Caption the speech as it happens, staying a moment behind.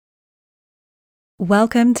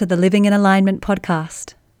Welcome to the Living in Alignment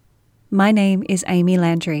podcast. My name is Amy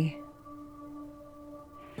Landry.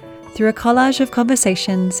 Through a collage of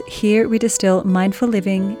conversations, here we distill mindful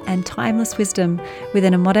living and timeless wisdom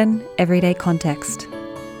within a modern, everyday context.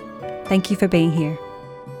 Thank you for being here.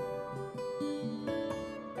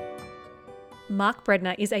 Mark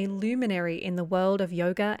Breadner is a luminary in the world of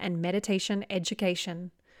yoga and meditation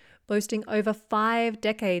education, boasting over 5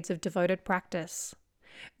 decades of devoted practice.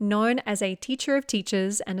 Known as a teacher of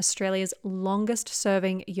teachers and Australia's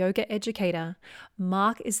longest-serving yoga educator,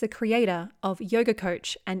 Mark is the creator of Yoga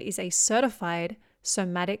Coach and is a certified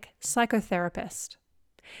somatic psychotherapist.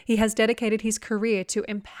 He has dedicated his career to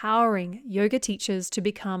empowering yoga teachers to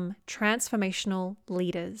become transformational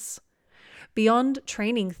leaders. Beyond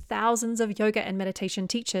training thousands of yoga and meditation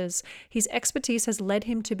teachers, his expertise has led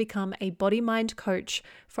him to become a body-mind coach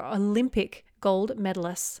for Olympic gold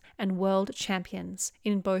medalists and world champions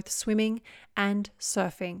in both swimming and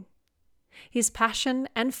surfing. His passion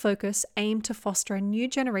and focus aim to foster a new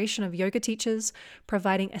generation of yoga teachers,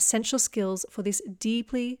 providing essential skills for this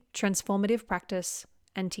deeply transformative practice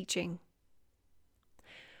and teaching.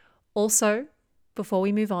 Also, before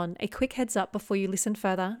we move on, a quick heads up before you listen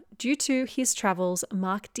further. Due to his travels,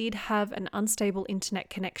 Mark did have an unstable internet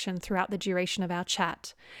connection throughout the duration of our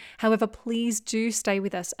chat. However, please do stay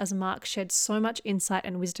with us as Mark shared so much insight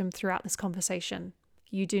and wisdom throughout this conversation.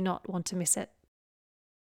 You do not want to miss it.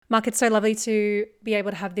 Mark, it's so lovely to be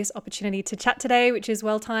able to have this opportunity to chat today, which is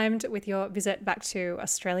well timed with your visit back to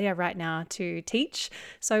Australia right now to teach.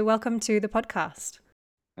 So welcome to the podcast.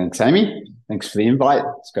 Thanks, Amy. Thanks for the invite.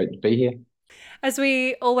 It's great to be here. As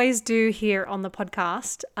we always do here on the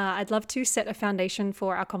podcast, I'd love to set a foundation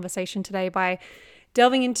for our conversation today by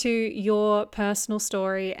delving into your personal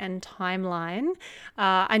story and timeline.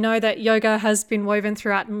 I know that yoga has been woven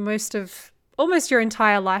throughout almost your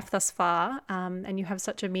entire life thus far, and you have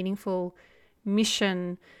such a meaningful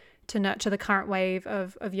mission to nurture the current wave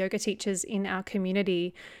of yoga teachers in our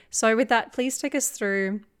community. So with that, please take us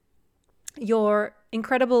through your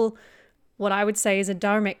incredible, what I would say is a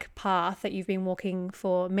dharmic path that you've been walking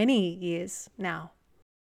for many years now.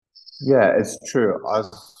 Yeah, it's true. I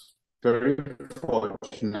was very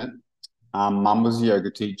fortunate. Mum was a yoga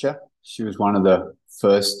teacher. She was one of the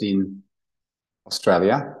first in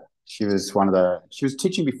Australia. She was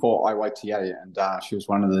teaching before IYTA, and she was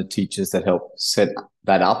one of the teachers that helped set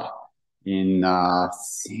that up in, I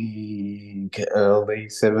think, early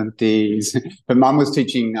 70s. But Mum was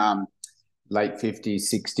teaching late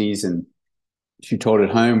 50s, 60s, and she taught at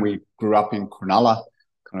home. We grew up in Cronulla,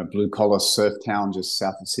 kind of blue-collar surf town just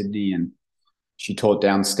south of Sydney, and she taught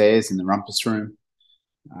downstairs in the rumpus room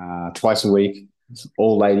twice a week.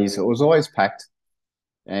 All ladies. It was always packed.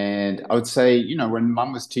 And I would say, when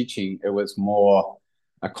Mum was teaching, it was more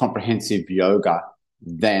a comprehensive yoga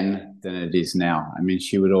then than it is now. I mean,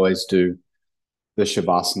 she would always do the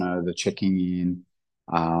shavasana, the checking in,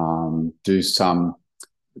 do some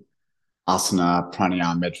asana,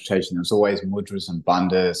 pranayama, meditation. There was always mudras and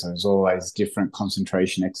bandhas. There was always different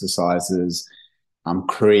concentration exercises,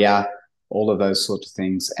 kriya, all of those sorts of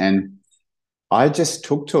things. And I just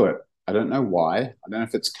took to it. I don't know why. I don't know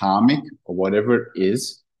if it's karmic or whatever it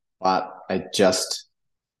is, but I just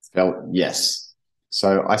felt yes.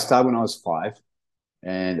 So I started when I was 5,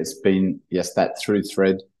 and it's been, yes, that through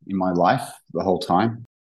thread in my life the whole time.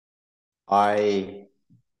 I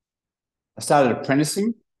started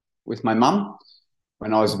apprenticing with my mum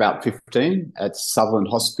when I was about 15 at Sutherland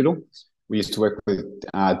Hospital. We used to work with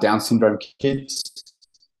Down syndrome kids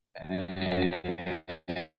and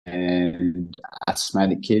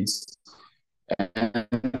asthmatic kids. And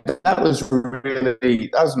that was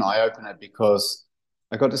an eye-opener because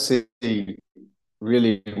I got to see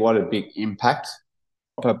really what a big impact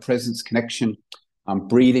of a presence, connection,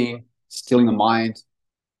 breathing, stilling the mind,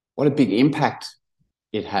 what a big impact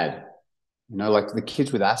it had. Like the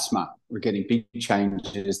kids with asthma were getting big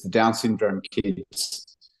changes, the Down syndrome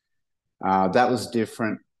kids, that was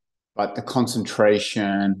different. But the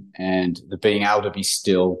concentration and the being able to be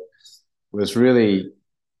still was it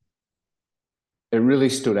really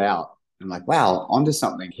stood out. And like, wow, onto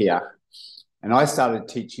something here. And I started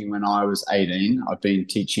teaching when I was 18. I've been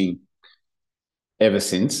teaching ever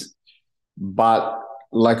since. But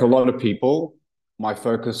like a lot of people, my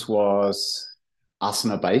focus was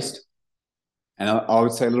asana-based. And I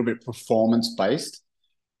would say a little bit performance-based.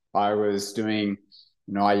 I was doing,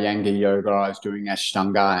 Iyengar yoga. I was doing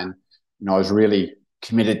Ashtanga, and I was really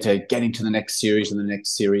committed to getting to the next series and the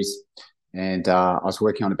next series. And I was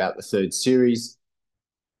working on about the 3rd series.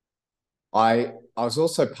 I was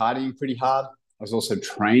also partying pretty hard. I was also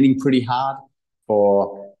training pretty hard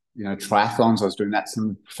for triathlons. I was doing that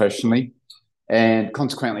some professionally, and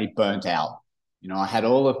consequently burnt out. I had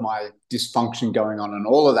all of my dysfunction going on and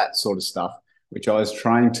all of that sort of stuff, which I was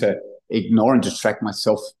trying to ignore and distract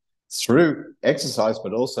myself through exercise,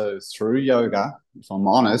 but also through yoga, if I'm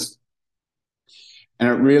honest. And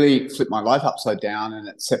it really flipped my life upside down, and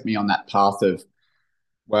it set me on that path of,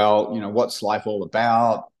 well, what's life all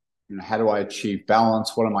about? How do I achieve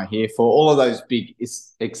balance? What am I here for? All of those big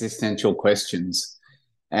existential questions.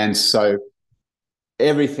 And so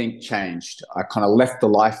everything changed. I kind of left the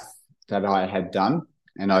life that I had done,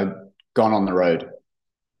 and I'd gone on the road.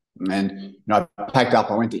 And I packed up.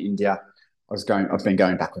 I went to India. I've been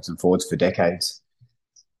going backwards and forwards for decades.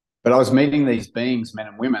 But I was meeting these beings, men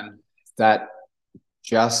and women, that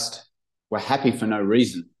just were happy for no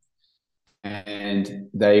reason. And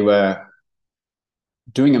they were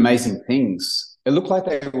doing amazing things. It looked like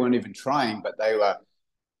they weren't even trying, but they were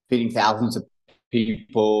feeding thousands of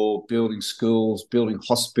people, building schools, building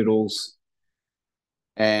hospitals.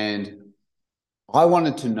 And I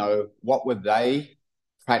wanted to know, what were they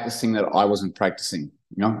practicing that I wasn't practicing?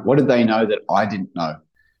 What did they know that I didn't know?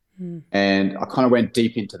 And I kind of went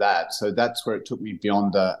deep into that. So that's where it took me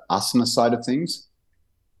beyond the asana side of things.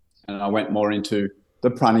 And I went more into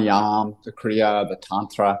the pranayama, the kriya, the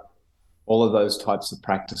tantra, all of those types of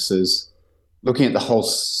practices, looking at the whole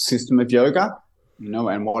system of yoga,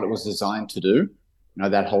 and what it was designed to do,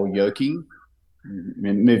 that whole yoking,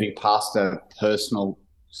 moving past a personal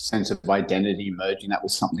sense of identity, merging that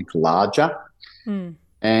with something larger.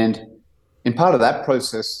 And in part of that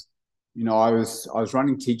process, I was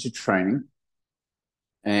running teacher training,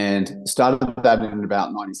 and started that in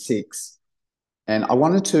about 96. And I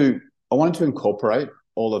wanted to incorporate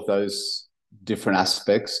all of those different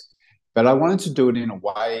aspects, but I wanted to do it in a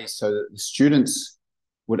way so that the students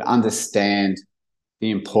would understand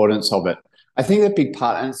the importance of it. I think a big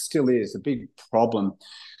part, and it still is, a big problem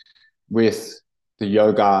with the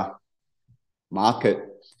yoga market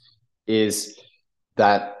is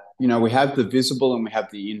that, we have the visible and we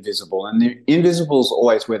have the invisible, and the invisible is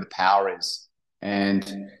always where the power is.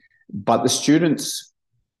 But the students,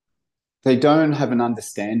 they don't have an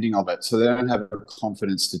understanding of it, so they don't have the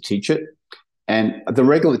confidence to teach it. And the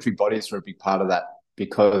regulatory bodies are a big part of that,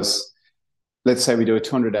 because let's say we do a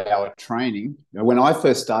 200-hour training. When I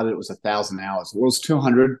first started, it was 1,000 hours. It was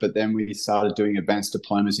 200, but then we started doing advanced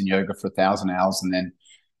diplomas in yoga for 1,000 hours, and then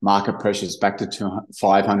market pressures back to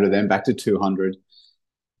 500, then back to 200.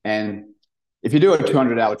 And if you do a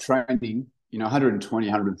 200-hour training, 120,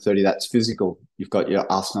 130, that's physical. You've got your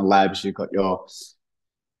asana labs, you've got your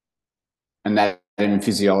anatomy and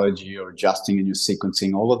physiology, you're adjusting and you're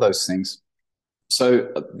sequencing, all of those things.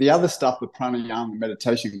 So the other stuff, the pranayama,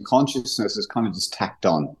 meditation, and consciousness is kind of just tacked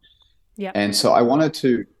on. Yeah. And so I wanted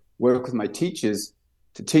to work with my teachers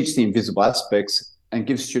to teach the invisible aspects and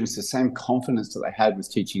give students the same confidence that they had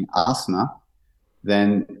with teaching asana,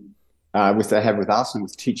 then they have with asana,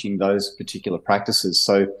 with teaching those particular practices.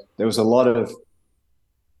 So there was a lot of,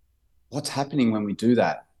 what's happening when we do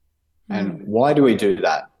that? And why do we do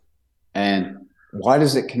that? And why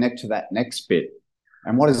does it connect to that next bit?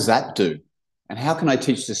 And what does that do? And how can I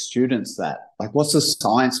teach the students that? Like, what's the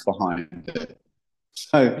science behind it?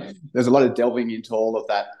 So there's a lot of delving into all of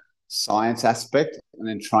that science aspect, and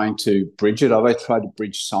then trying to bridge it. I've tried to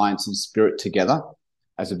bridge science and spirit together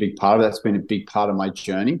as a big part of it. That's been a big part of my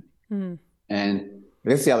journey. And I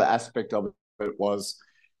guess the other aspect of it was,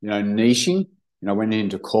 niching. I went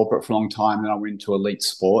into corporate for a long time, then I went into elite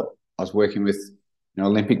sport. I was working with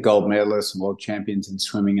Olympic gold medalists and world champions in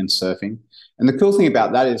swimming and surfing. And the cool thing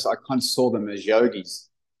about that is I kind of saw them as yogis.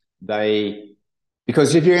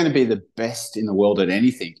 Because if you're going to be the best in the world at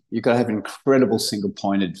anything, you've got to have incredible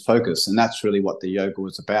single-pointed focus. And that's really what the yoga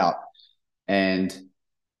was about. And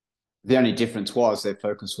the only difference was their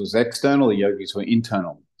focus was external, the yogis were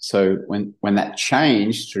internal. So when that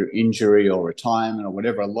changed through injury or retirement or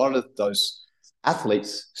whatever, a lot of those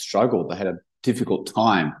athletes struggled. They had a difficult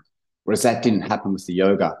time, whereas that didn't happen with the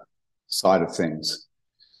yoga side of things.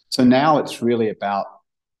 So now it's really about,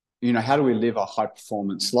 how do we live a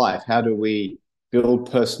high-performance life? How do we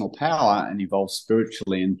build personal power and evolve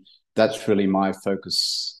spiritually? And that's really my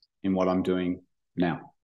focus in what I'm doing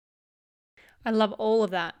now. I love all of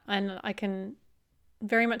that, and I can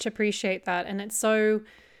very much appreciate that. And it's so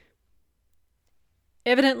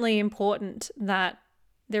evidently important that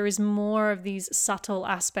there is more of these subtle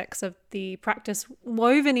aspects of the practice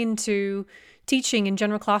woven into teaching in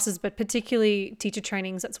general classes, but particularly teacher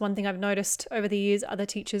trainings. That's one thing I've noticed over the years, other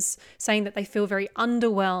teachers saying that they feel very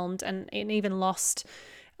underwhelmed and even lost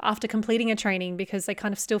after completing a training because they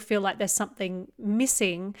kind of still feel like there's something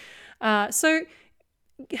missing. So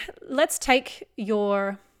let's take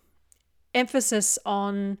your emphasis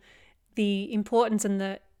on the importance and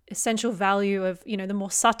the essential value of, the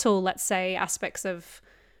more subtle, let's say, aspects of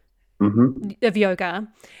Hmm. yoga,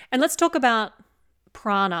 and let's talk about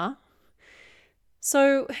prana.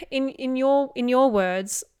 So, in your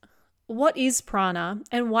words, what is prana,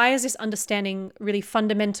 and why is this understanding really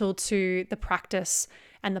fundamental to the practice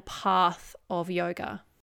and the path of yoga?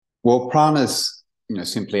 Well, prana's,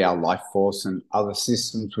 simply our life force, and other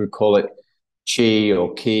systems would call it chi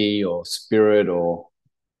or ki or spirit, or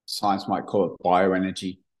science might call it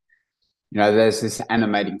bioenergy. There's this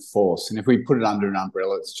animating force. And if we put it under an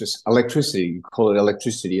umbrella, it's just electricity. You call it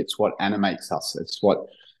electricity. It's what animates us, it's what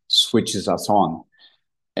switches us on.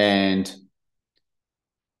 And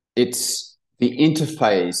it's the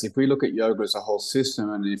interface. If we look at yoga as a whole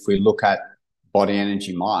system, and if we look at body,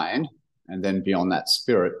 energy, mind, and then beyond that,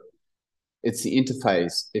 spirit, it's the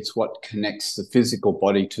interface. It's what connects the physical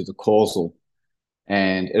body to the causal.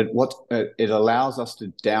 And it allows us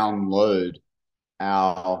to download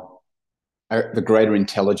our the greater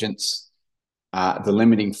intelligence, the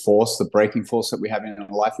limiting force, the breaking force that we have in our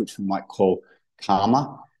life, which we might call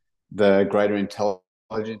karma, the greater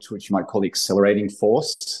intelligence, which you might call the accelerating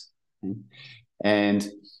force. And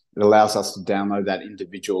it allows us to download that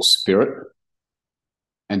individual spirit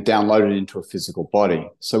and download it into a physical body.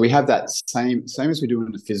 So we have that same as we do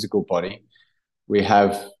in the physical body, we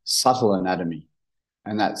have subtle anatomy.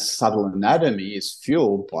 And that subtle anatomy is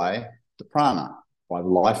fueled by the prana, by the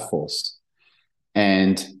life force.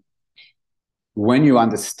 And when you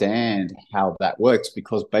understand how that works,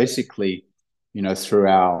 because basically, through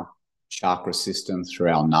our chakra system, through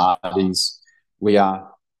our nadis, we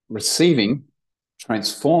are receiving,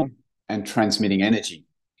 transforming, and transmitting energy.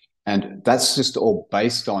 And that's just all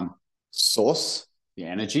based on source, the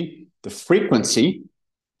energy, the frequency,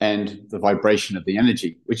 and the vibration of the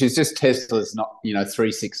energy, which is just Tesla's,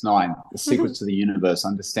 369, the secrets of the universe,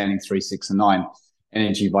 understanding 3, 6, and 9,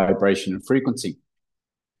 energy, vibration, and frequency.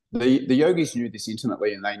 The yogis knew this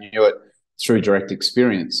intimately, and they knew it through direct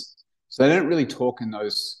experience. So they don't really talk in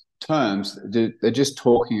those terms. They're just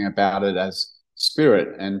talking about it as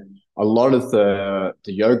spirit. And a lot of the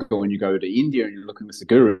yoga, when you go to India and you're looking with the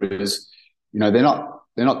gurus, they're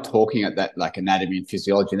not talking at that like anatomy and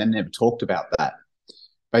physiology. They never talked about that.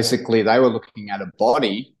 Basically, they were looking at a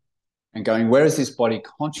body and going, where is this body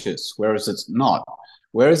conscious? Where is it not?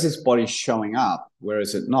 Where is this body showing up? Where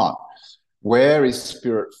is it not? Where is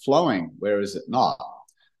spirit flowing? Where is it not?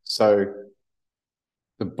 So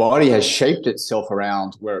the body has shaped itself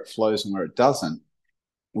around where it flows and where it doesn't,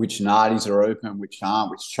 which nadis are open, which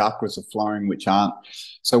aren't, which chakras are flowing, which aren't.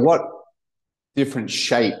 So what different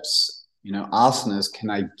shapes, asanas can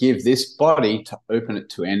I give this body to open it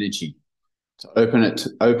to energy, to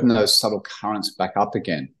open those subtle currents back up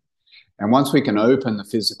again? And once we can open the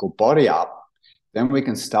physical body up, then we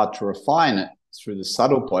can start to refine it through the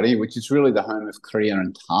subtle body, which is really the home of Kriya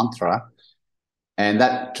and Tantra. And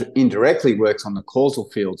that indirectly works on the causal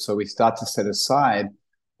field. So we start to set aside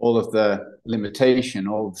all of the limitation,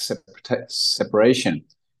 all of the separation.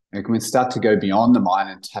 And we can start to go beyond the mind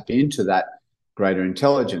and tap into that greater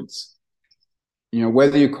intelligence.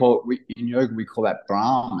 Whether you call it, in yoga, we call that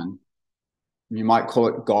Brahman. You might call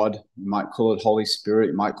it God. You might call it Holy Spirit.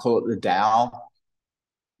 You might call it the Tao.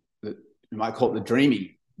 You might call it the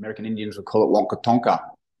dreaming. American Indians would call it Wonka Tonka,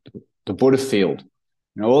 the Buddha field.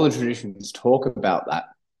 All the traditions talk about that.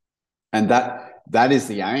 And that is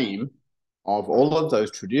the aim of all of those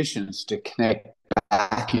traditions, to connect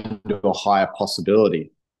back into a higher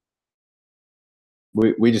possibility.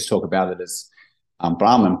 We just talk about it as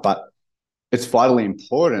Brahman, but it's vitally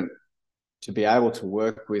important to be able to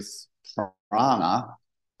work with prana,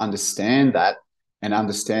 understand that, and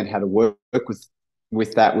understand how to work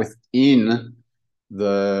with that within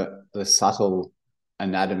the subtle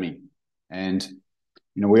anatomy. And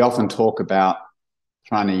we often talk about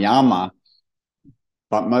pranayama,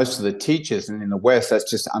 but most of the teachers, and in the West, that's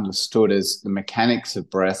just understood as the mechanics of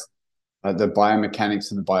breath, the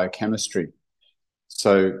biomechanics and the biochemistry.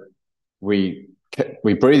 So we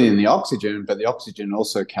breathe in the oxygen, but the oxygen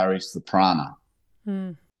also carries the prana.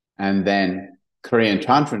 Mm. And then Korean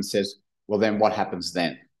Tantra says, well, then what happens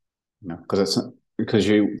then? Because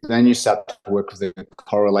you start to work with the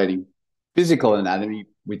correlating physical anatomy,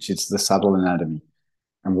 which is the subtle anatomy.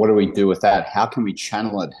 And what do we do with that? How can we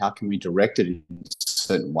channel it? How can we direct it in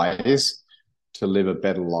certain ways to live a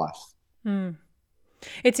better life? Mm.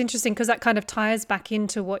 It's interesting because that kind of ties back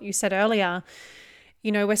into what you said earlier.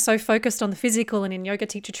 We're so focused on the physical, and in yoga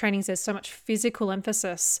teacher trainings, there's so much physical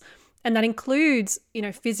emphasis. And that includes,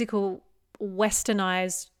 physical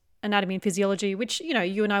westernized anatomy and physiology, which,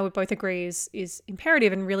 you and I would both agree is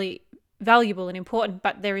imperative and really valuable and important,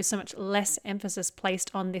 but there is so much less emphasis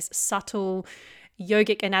placed on this subtle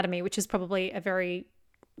yogic anatomy, which is probably a very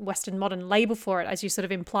Western modern label for it, as you sort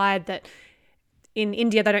of implied that in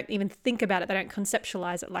India, they don't even think about it. They don't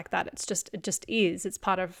conceptualize it like that. It just is. It's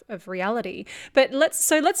part of reality. But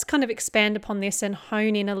let's kind of expand upon this and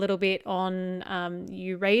hone in a little bit on,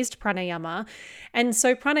 you raised pranayama. And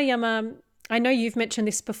so pranayama, I know you've mentioned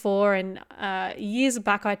this before, and years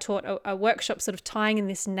back I taught a workshop sort of tying in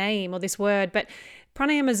this name or this word, but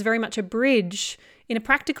pranayama is very much a bridge in a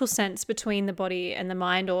practical sense between the body and the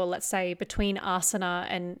mind, or let's say between asana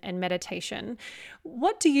and meditation.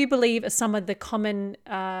 What do you believe are some of the common,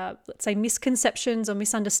 let's say, misconceptions or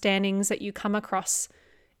misunderstandings that you come across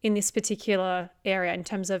in this particular area in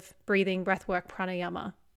terms of breathing, breathwork,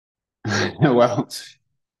 pranayama? well,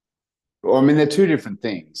 I mean, they're two different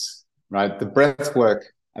things, right? The breath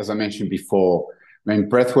work, as I mentioned before, I mean,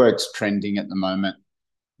 breath work's trending at the moment.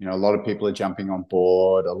 A lot of people are jumping on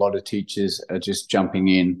board. A lot of teachers are just jumping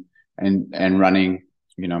in and running,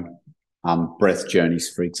 breath journeys,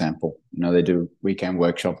 for example. They do weekend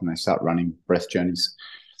workshop and they start running breath journeys.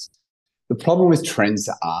 The problem with trends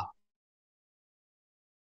are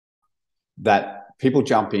that people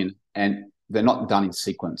jump in and they're not done in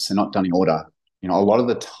sequence. They're not done in order. A lot of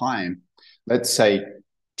the time, let's say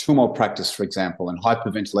tummo practice, for example, and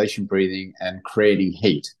hyperventilation breathing and creating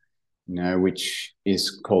heat, which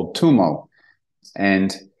is called tummo.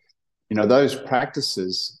 And, those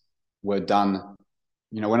practices were done,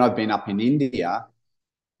 when I've been up in India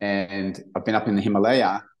and I've been up in the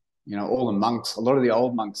Himalaya, all the monks, a lot of the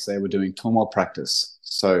old monks there were doing tummo practice.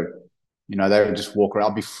 So, they would just walk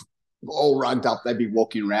around, be all rugged up. They'd be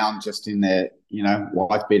walking around just in their,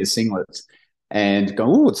 wife beater singlets and go,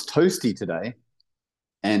 oh, it's toasty today.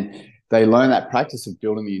 And they learn that practice of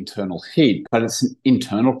building the internal heat, but it's an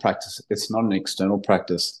internal practice. It's not an external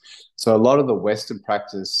practice. So a lot of the Western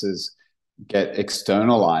practices get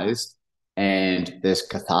externalized and there's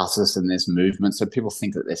catharsis and there's movement. So people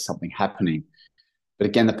think that there's something happening. But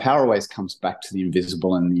again, the power always comes back to the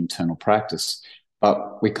invisible and the internal practice.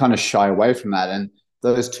 But we kind of shy away from that. And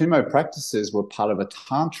those tummo practices were part of a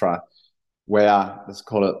tantra where, let's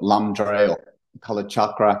call it lamdre or colored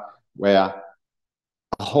chakra, where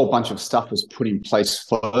a whole bunch of stuff was put in place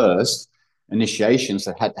first, initiations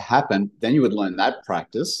that had to happen. Then you would learn that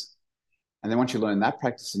practice. And then once you learn that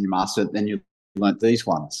practice and you master it, then you learn these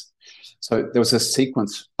ones. So there was a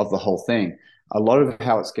sequence of the whole thing. A lot of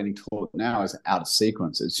how it's getting taught now is out of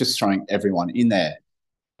sequence. It's just throwing everyone in there.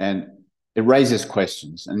 And it raises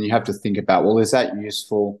questions. And you have to think about, well, is that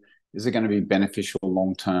useful? Is it going to be beneficial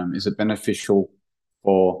long term? Is it beneficial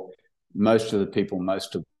for most of the people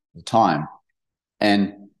most of the time?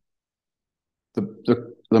 And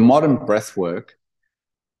the modern breath work,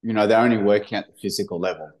 they're only working at the physical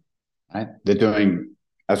level, right? They're doing,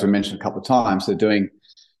 as we mentioned a couple of times, they're doing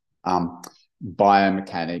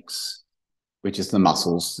biomechanics, which is the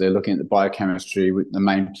muscles. They're looking at the biochemistry. The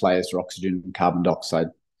main players are oxygen and carbon dioxide.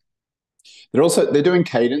 They're doing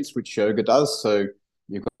cadence, which yoga does. So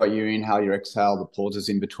you've got your inhale, your exhale, the pauses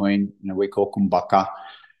in between, we call kumbhaka.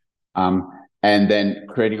 And then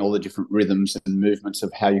creating all the different rhythms and movements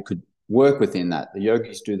of how you could work within that. The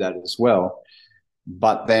yogis do that as well.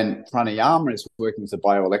 But then pranayama is working with the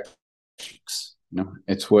bioelectrics.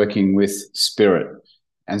 It's working with spirit.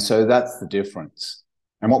 And so that's the difference.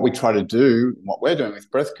 And what we try to do, what we're doing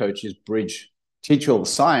with Breath Coach is teach all the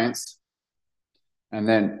science and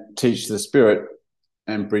then teach the spirit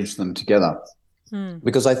and bridge them together.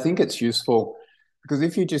 Because I think it's useful, because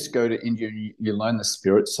if you just go to India and you learn the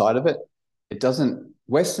spirit side of it,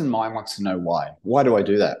 Western mind wants to know why. Why do I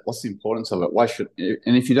do that? What's the importance of it?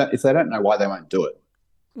 And if they don't know why, they won't do it.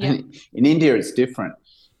 Yeah. In India, it's different.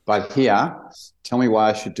 But here, tell me why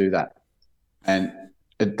I should do that. And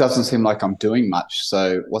it doesn't seem like I'm doing much.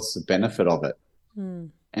 So what's the benefit of it?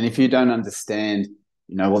 And if you don't understand,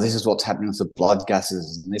 well, this is what's happening with the blood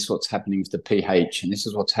gases, and this is what's happening with the pH, and this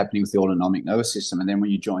is what's happening with the autonomic nervous system. And then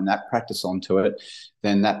when you join that practice onto it,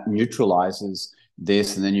 then that neutralizes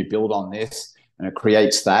this, and then you build on this, and it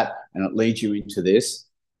creates that, and it leads you into this.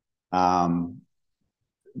 That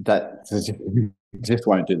just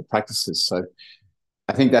won't do the practices. So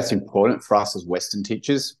I think that's important for us as Western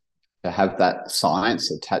teachers to have that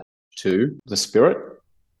science attached to the spirit.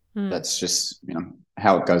 That's just,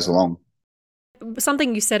 how it goes along.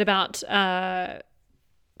 Something you said about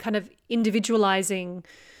kind of individualizing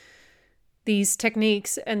these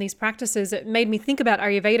techniques and these practices, it made me think about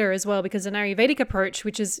Ayurveda as well, because an Ayurvedic approach,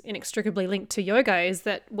 which is inextricably linked to yoga, is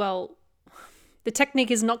that, well, the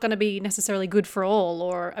technique is not going to be necessarily good for all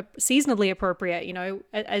or seasonably appropriate. You know,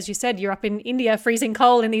 as you said, you're up in India freezing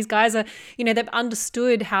cold, and these guys are, you know, they've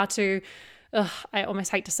understood how to, I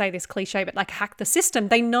almost hate to say this cliche, but like hack the system.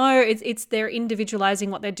 They know it's they're individualizing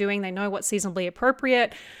what they're doing. They know what's seasonably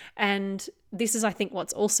appropriate. And this is, I think,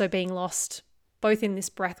 what's also being lost both in this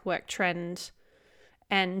breathwork trend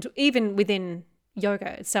and even within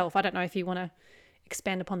yoga itself. I don't know if you want to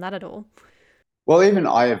expand upon that at all. Well, even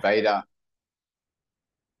Ayurveda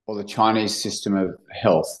or the Chinese system of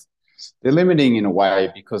health, they're limiting in a way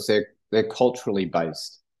because they're culturally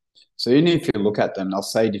based. So even if you look at them, they'll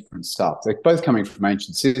say different stuff. They're both coming from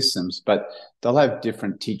ancient systems, but they'll have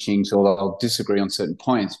different teachings or they'll disagree on certain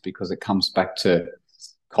points because it comes back to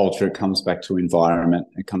culture, it comes back to environment,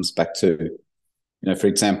 it comes back to, you know, for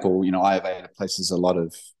example, you know, Ayurveda places a lot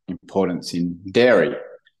of importance in dairy,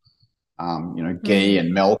 you know, ghee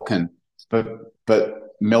and milk, and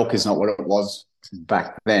but milk is not what it was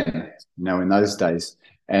back then, you know, in those days.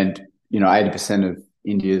 And, you know, 80% of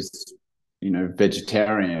India's, you know,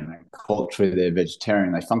 vegetarian, and culturally they're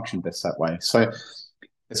vegetarian, they function best that way. So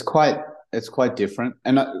it's quite different.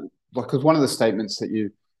 And because one of the statements that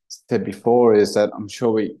you said before is that I'm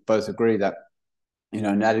sure we both agree that, you know,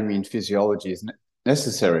 anatomy and physiology is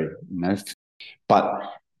necessary, you know, but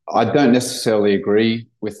I don't necessarily agree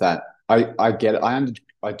with that. I get it.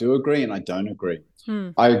 I do agree and I don't agree.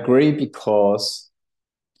 I agree because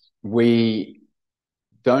we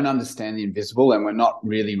don't understand the invisible and we're not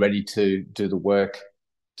really ready to do the work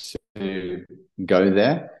to go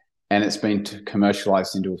there. And it's been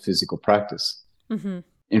commercialized into a physical practice.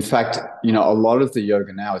 In fact, you know, a lot of the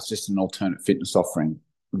yoga now is just an alternate fitness offering.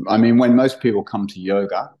 I mean, when most people come to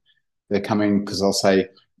yoga, they're coming because they'll say,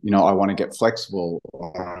 you know, I want to get flexible,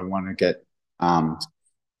 or I want to get,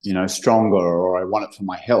 you know, stronger, or I want it for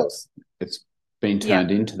my health. It's been turned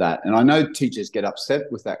into that. And I know teachers get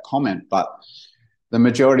upset with that comment, but the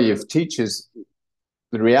majority of teachers,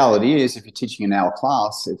 the reality is if you're teaching an hour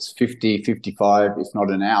class, it's 50, 55, if not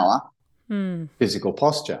an hour, physical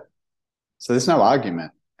posture. So there's no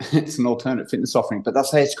argument. It's an alternate fitness offering, but they'll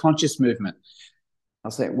say it's conscious movement. I'll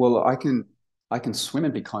say, well, I can swim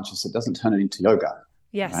and be conscious. It doesn't turn it into yoga.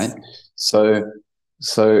 Yes. Right.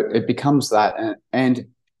 So it becomes that. And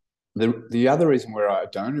the other reason where I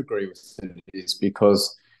don't agree with it is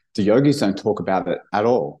because the yogis don't talk about it at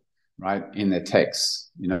all, right, in their texts,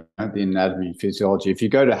 you know, the anatomy and physiology. If you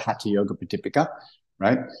go to Hatha Yoga Pradipika,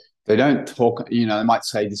 right, they don't talk, you know, they might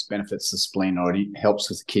say this benefits the spleen or it helps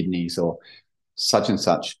with the kidneys or such and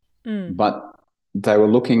such. But they were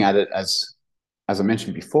looking at it as I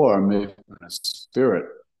mentioned before, a movement of spirit.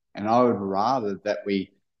 And I would rather that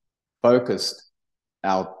we focused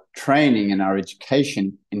our training and our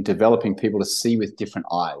education in developing people to see with different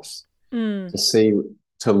eyes, to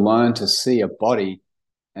learn to see a body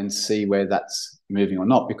and see where that's moving or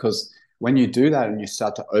not. Because when you do that and you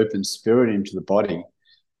start to open spirit into the body,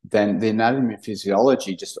 then the anatomy and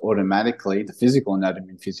physiology just automatically, the physical anatomy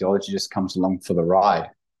and physiology just comes along for the ride.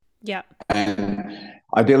 Yeah. And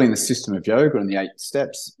ideally in the system of yoga and the 8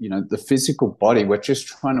 steps, you know, the physical body, we're just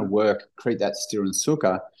trying to create that sthira and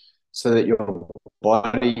sukha so that your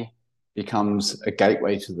body becomes a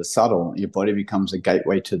gateway to the subtle. Your body becomes a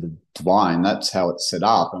gateway to the divine. That's how it's set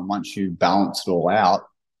up. And once you balance it all out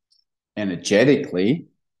energetically,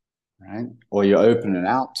 right, or you open it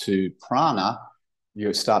out to prana,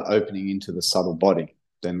 you start opening into the subtle body,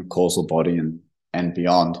 then the causal body and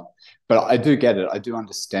beyond. But I do get it. I do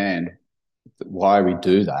understand why we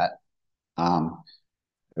do that.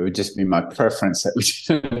 It would just be my preference that we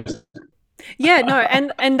should. Yeah, no,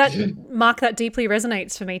 and that, Mark, that deeply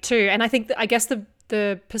resonates for me too. And I think I guess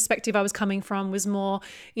the perspective I was coming from was more,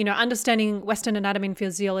 you know, understanding Western anatomy and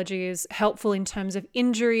physiology is helpful in terms of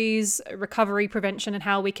injuries, recovery, prevention, and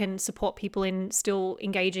how we can support people in still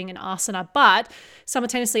engaging in asana. But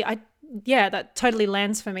simultaneously, that totally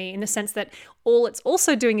lands for me in the sense that all it's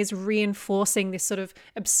also doing is reinforcing this sort of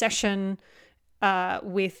obsession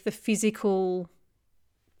with the physical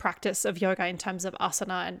practice of yoga in terms of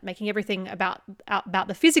asana and making everything about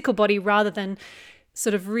the physical body rather than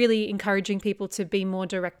sort of really encouraging people to be more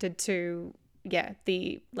directed to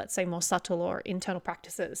the, let's say, more subtle or internal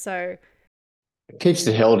practices. So it keeps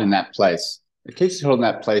it held in that place.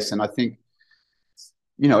 And I think,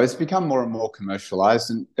 you know, it's become more and more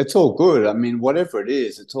commercialized, and it's all good. I mean, whatever it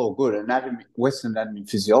is, it's all good. Anatomy, Western anatomy,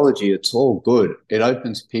 physiology, it's all good. It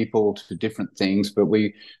opens people to different things, but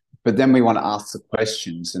then we want to ask the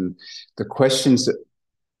questions, and the questions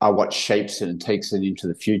are what shapes it and takes it into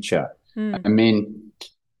the future. I mean,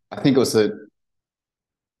 I think it was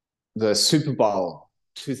the Super Bowl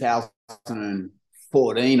 2004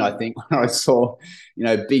 14, I think, when I saw,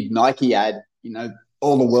 big Nike ad,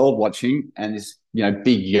 all the world watching, and this,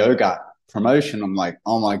 big yoga promotion. I'm like,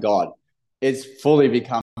 oh my God, it's fully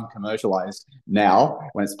become commercialized now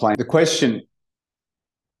when it's playing. The question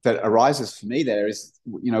that arises for me there is,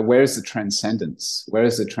 where is the transcendence? Where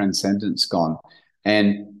is the transcendence gone?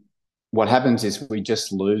 And what happens is we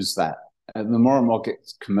just lose that. And the more and more it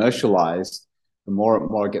gets commercialized, the more and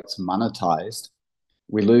more it gets monetized,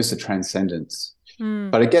 we lose the transcendence.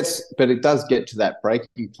 Mm. But it does get to that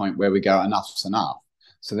breaking point where we go, enough's enough.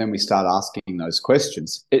 So then we start asking those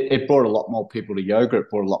questions. It brought a lot more people to yoga. It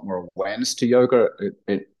brought a lot more awareness to yoga.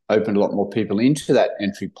 It opened a lot more people into that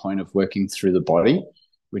entry point of working through the body,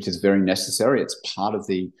 which is very necessary. It's part of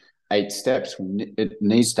the 8 steps. It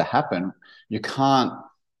needs to happen. You can't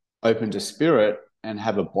open to spirit and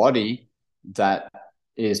have a body that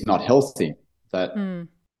is not healthy, that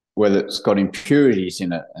whether it's got impurities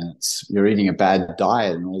in it and you're eating a bad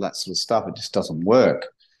diet and all that sort of stuff. It just doesn't work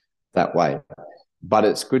that way. But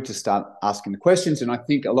it's good to start asking the questions. And I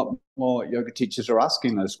think a lot more yoga teachers are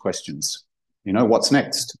asking those questions. What's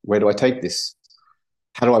next? Where do I take this?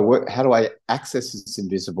 How do I work? How do I access this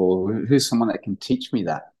invisible? Who's someone that can teach me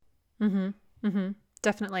that?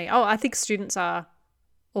 Definitely. Oh, I think students are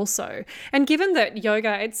also. And given that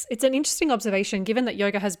yoga, it's an interesting observation, given that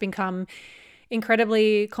yoga has become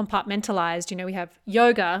incredibly compartmentalized. We have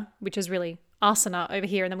yoga, which is really asana over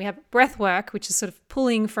here, and then we have breath work, which is sort of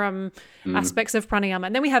pulling from aspects of pranayama,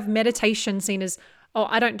 and then we have meditation seen as, oh,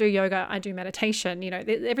 I don't do yoga, I do meditation.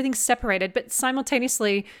 Everything's separated, but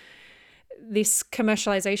simultaneously this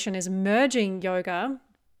commercialization is merging yoga,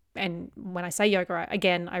 and when I say yoga,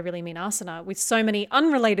 again, I really mean asana, with so many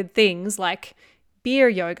unrelated things like beer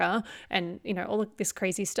yoga and all of this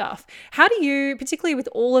crazy stuff. How do you, particularly with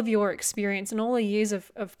all of your experience and all the years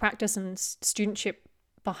of practice and studentship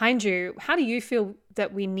behind you, how do you feel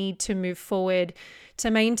that we need to move forward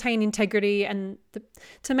to maintain integrity and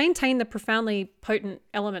to maintain the profoundly potent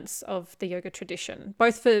elements of the yoga tradition,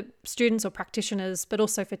 both for students or practitioners, but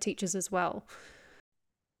also for teachers as well?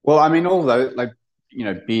 Well, I mean, all those, like,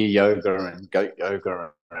 beer yoga and goat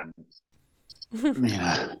yoga and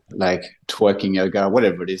like twerking yoga,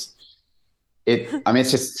 whatever it is. I mean,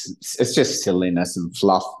 it's just silliness and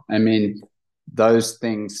fluff. I mean, those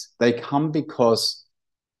things, they come because,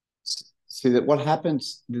 see, that what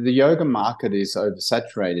happens, the yoga market is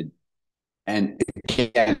oversaturated. And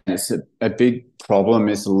again, it's a big problem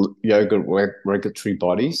is yoga regulatory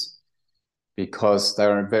bodies, because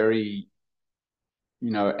they're very,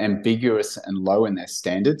 ambiguous and low in their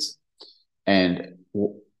standards. And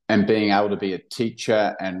being able to be a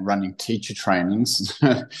teacher and running teacher trainings,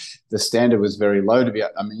 the standard was very low to be. I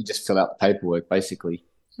mean, you just fill out the paperwork basically,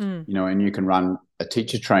 and you can run a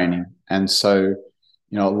teacher training. And so,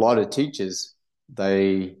 a lot of teachers,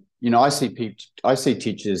 I see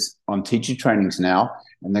teachers on teacher trainings now,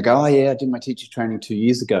 and they go, oh yeah, I did my teacher training 2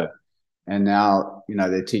 years ago, and now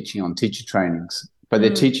they're teaching on teacher trainings, but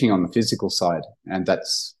they're teaching on the physical side, and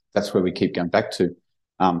that's where we keep going back to.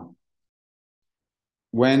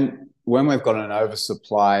 When we've got an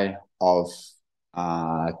oversupply of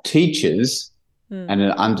teachers and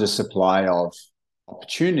an undersupply of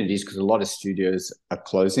opportunities, because a lot of studios are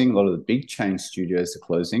closing, a lot of the big chain studios are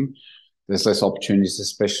closing, there's less opportunities,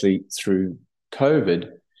 especially through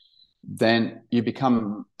COVID, then you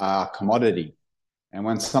become a commodity. And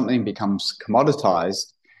when something becomes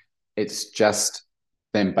commoditized, it's just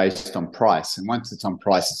then based on price. And once it's on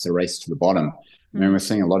price, it's a race to the bottom. I mean, we're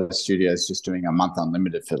seeing a lot of studios just doing a month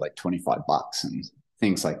unlimited for like $25 and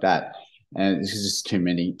things like that. And there's just too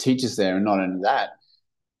many teachers there. And not only that,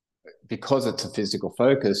 because it's a physical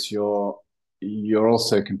focus, you're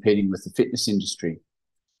also competing with the fitness industry.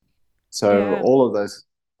 So all of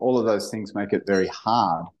those things make it very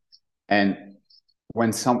hard. And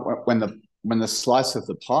when the slice of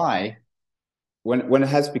the pie, when it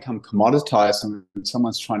has become commoditized and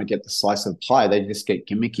someone's trying to get the slice of the pie, they just get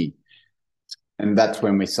gimmicky. And that's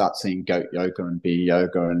when we start seeing goat yoga and beer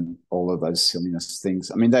yoga and all of those silliness things.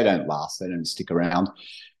 I mean, they don't last, they don't stick around,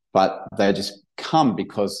 but they just come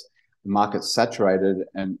because the market's saturated,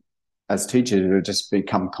 and as teachers, we just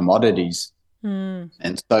become commodities. And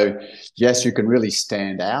so, yes, you can really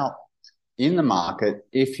stand out in the market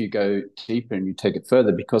if you go deeper and you take it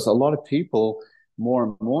further, because a lot of people more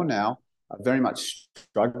and more now are very much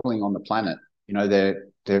struggling on the planet.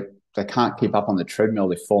 They can't keep up on the treadmill,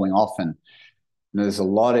 they're falling off, and there's a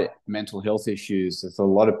lot of mental health issues. There's a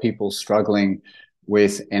lot of people struggling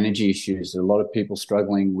with energy issues. There's a lot of people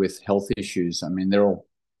struggling with health issues. I mean, they're all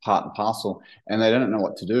part and parcel, and they don't know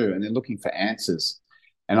what to do, and they're looking for answers.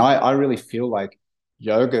 And I really feel like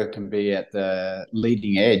yoga can be at the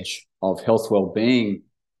leading edge of health, well-being,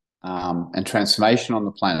 and transformation on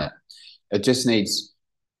the planet. It just needs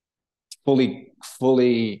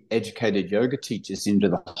fully educated yoga teachers into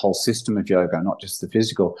the whole system of yoga, not just the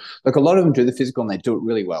physical. Like a lot of them do the physical and they do it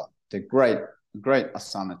really well. They're great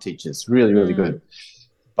asana teachers, really good.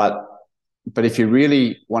 But if you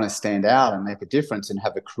really want to stand out and make a difference and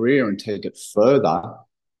have a career and take it further,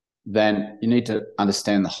 then you need to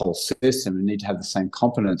understand the whole system. You need to have the same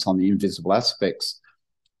competence on the invisible aspects.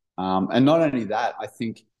 And not only that, I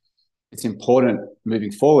think it's important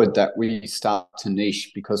moving forward that we start to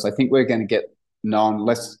niche, because I think we're going to get known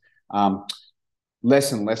less and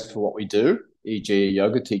less for what we do, e.g. a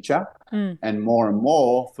yoga teacher, and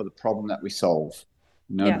more for the problem that we solve.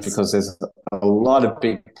 Yes. Because there's a lot of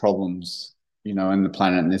big problems, in the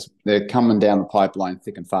planet, and they're coming down the pipeline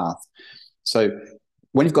thick and fast. So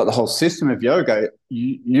when you've got the whole system of yoga,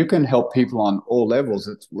 you can help people on all levels.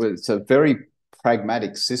 It's a very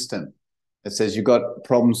pragmatic system. It says you've got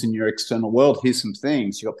problems in your external world. Here's some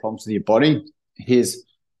things. You've got problems with your body. Here's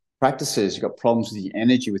practices. You've got problems with your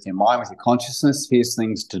energy, with your mind, with your consciousness. Here's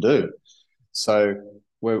things to do. So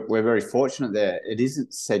we're very fortunate there. It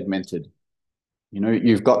isn't segmented.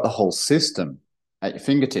 You've got the whole system at your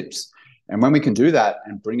fingertips. And when we can do that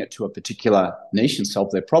and bring it to a particular niche and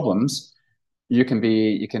solve their problems, you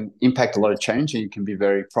can impact a lot of change, and you can be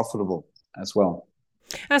very profitable as well.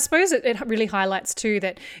 I suppose it really highlights too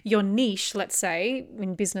that your niche, let's say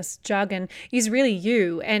in business jargon, is really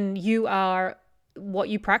you, and you are what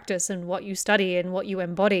you practice and what you study and what you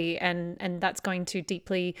embody, and that's going to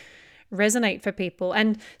deeply resonate for people.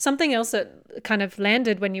 And something else that kind of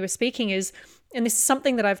landed when you were speaking is, and this is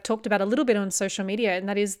something that I've talked about a little bit on social media, and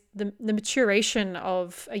that is the maturation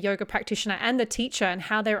of a yoga practitioner and the teacher, and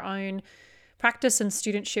how their own practice and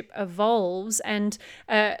studentship evolves. And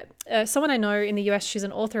someone I know in the US, she's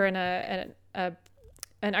an author and an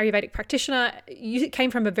Ayurvedic practitioner,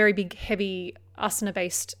 came from a very big, heavy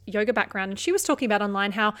asana-based yoga background. And she was talking about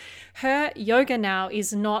online how her yoga now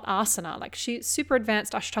is not asana. Like, she's super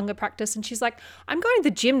advanced Ashtanga practice. And she's like, I'm going to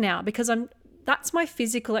the gym now because that's my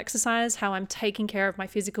physical exercise, how I'm taking care of my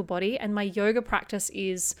physical body. And my yoga practice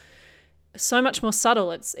is so much more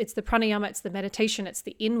subtle. It's the pranayama, it's the meditation, it's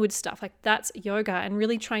the inward stuff. Like, that's yoga. And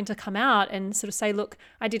really trying to come out and sort of say, look,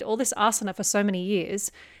 I did all this asana for so many years,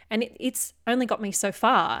 and it's only got me so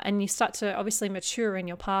far. And you start to obviously mature in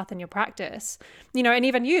your path and your practice, and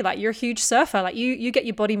even you, like, you're a huge surfer, like you get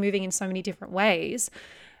your body moving in so many different ways.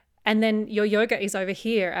 And then your yoga is over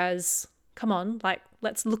here as, come on, like,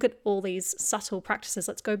 let's look at all these subtle practices.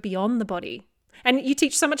 Let's go beyond the body. And you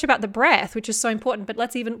teach so much about the breath, which is so important, but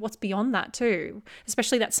what's beyond that too,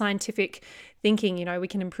 especially that scientific thinking. We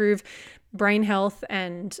can improve brain health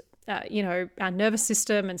and, our nervous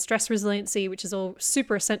system and stress resiliency, which is all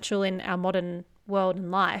super essential in our modern world and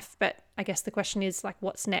life. But I guess the question is, like,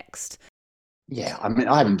 what's next? Yeah, I mean,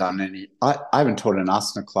 I haven't taught an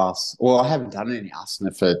asana class, or I haven't done any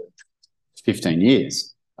asana for 15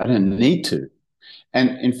 years. I don't need to.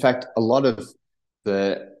 And in fact, a lot of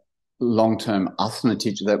the long-term asana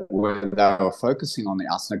teachers they were focusing on the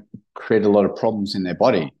asana create a lot of problems in their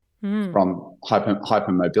body from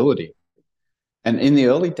hypermobility. And in the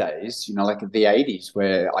early days, like the 80s,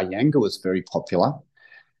 where Iyengar was very popular,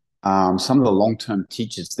 some of the long-term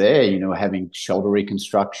teachers there, were having shoulder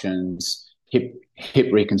reconstructions, hip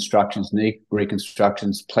reconstructions, knee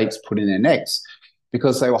reconstructions, plates put in their necks,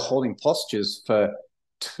 because they were holding postures for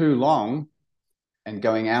too long and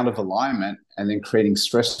going out of alignment, and then creating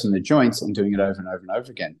stress in the joints and doing it over and over and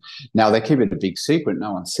over again. Now, they keep it a big secret.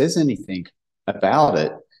 No one says anything about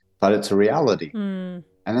it, but it's a reality.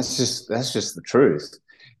 And that's just the truth.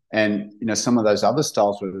 And, some of those other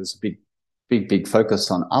styles where there's a big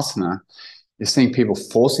focus on asana, you're seeing people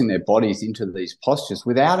forcing their bodies into these postures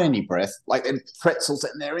without any breath, like they're pretzels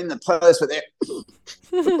and they're in the pose, but they're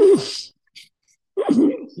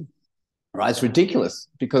right. It's ridiculous,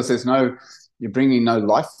 because you're bringing no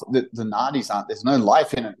life. The nadis there's no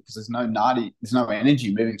life in it, because there's no nadi, there's no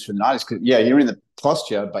energy moving through the nadis. Because you're in the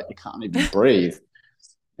posture, but you can't even breathe.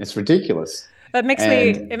 It's ridiculous. It makes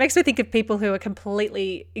me think of people who are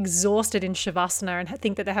completely exhausted in shavasana and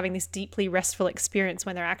think that they're having this deeply restful experience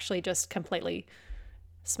when they're actually just completely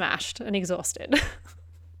smashed and exhausted.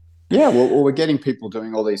 Yeah, well, we're getting people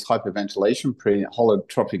doing all these hyperventilation,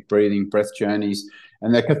 holotropic breathing, breath journeys,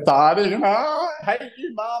 and they're cathartic, and I hate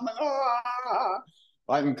you, mum,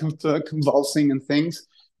 and convulsing and things.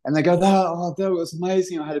 And they go, that was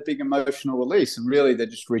amazing. I had a big emotional release. And really, they're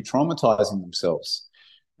just re-traumatizing themselves,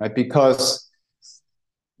 right? Because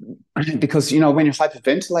because, you know, when you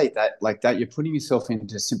hyperventilate that like that, you're putting yourself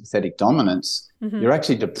into sympathetic dominance. Mm-hmm. You're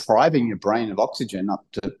actually depriving your brain of oxygen up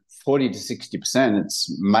to 40 to 60%.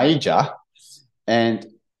 It's major. And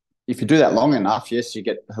if you do that long enough, yes, you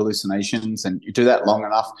get hallucinations, and you do that long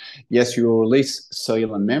enough, yes, you will release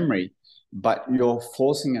cellular memory, but you're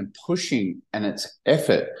forcing and pushing, and it's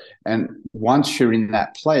effort. And once you're in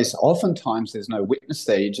that place, oftentimes there's no witness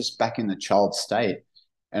there. You're just back in the child state,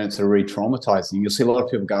 and it's a re-traumatizing. You'll see a lot of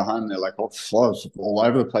people go home, they're like, oh, flows all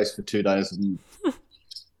over the place for 2 days,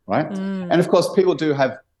 right? And of course, people do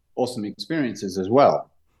have awesome experiences as well,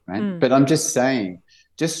 right? But I'm just saying,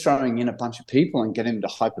 just throwing in a bunch of people and getting them to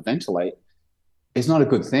hyperventilate is not a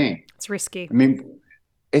good thing. It's risky. I mean,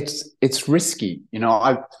 it's risky. You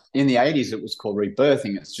know, in the 80s it was called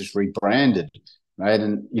rebirthing. It's just rebranded, right?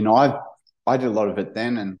 And you know, I did a lot of it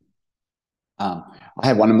then, and I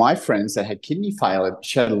had one of my friends that had kidney failure.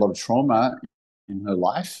 She had a lot of trauma in her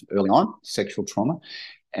life early on, sexual trauma,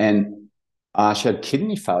 and she had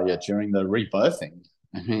kidney failure during the rebirthing.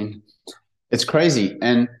 I mean, it's crazy.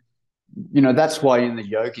 And you know, that's why in the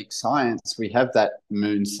yogic science we have that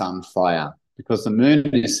moon, sun, fire, because the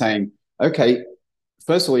moon is saying, okay,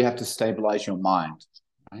 first of all, you have to stabilize your mind,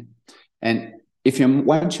 right? And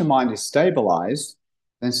once your mind is stabilized,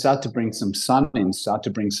 then start to bring some sun in, start to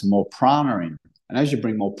bring some more prana in. And as you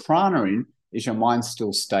bring more prana in, is your mind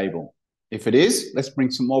still stable? If it is, let's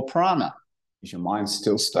bring some more prana. Is your mind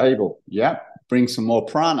still stable? Yeah, bring some more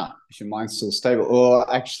prana. Is your mind still stable?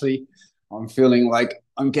 Or actually, I'm feeling like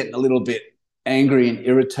I'm getting a little bit angry and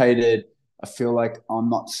irritated. I feel like I'm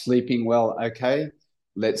not sleeping well. Okay,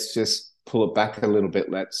 let's just pull it back a little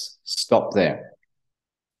bit. Let's stop there.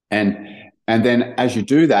 And then as you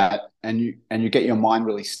do that, and you get your mind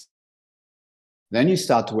really, then you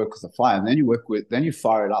start to work with the fire, and then you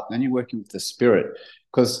fire it up, then you're working with the spirit.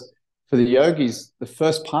 Because for the yogis, the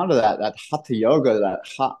first part of that hatha yoga, that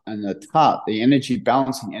hat and the tat, the energy,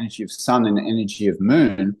 balancing energy of sun and the energy of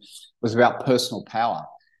moon, was about personal power.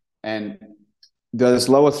 And those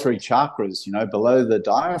lower three chakras, you know, below the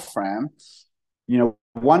diaphragm, you know,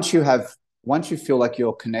 once you feel like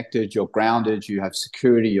you're connected, you're grounded, you have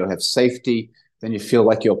security, you have safety, then you feel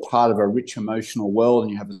like you're part of a rich emotional world,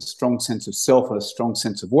 and you have a strong sense of self and a strong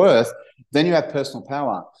sense of worth, then you have personal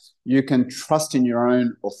power. You can trust in your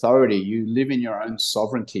own authority. You live in your own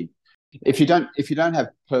sovereignty. If you don't have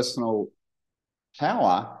personal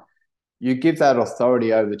power, you give that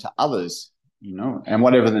authority over to others, you know, and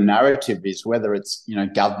whatever the narrative is, whether it's, you know,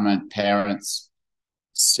 government, parents,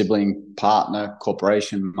 sibling, partner,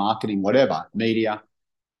 corporation, marketing, whatever, media,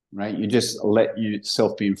 right? You just let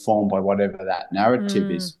yourself be informed by whatever that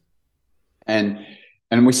narrative is. And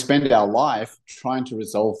we spend our life trying to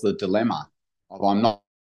resolve the dilemma of I'm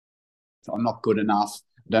not good enough,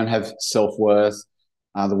 I don't have self-worth,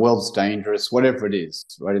 the world's dangerous, whatever it is,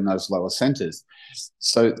 right, in those lower centers.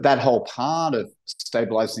 So that whole part of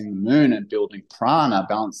stabilizing the moon and building prana,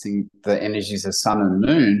 balancing the energies of sun and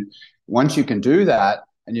moon, once you can do that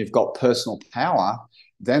and you've got personal power,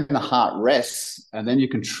 then the heart rests, and then you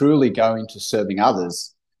can truly go into serving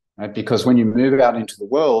others, right? Because when you move out into the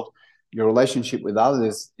world, your relationship with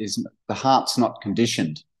others is, the heart's not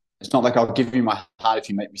conditioned. It's not like, I'll give you my heart if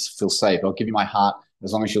you make me feel safe. I'll give you my heart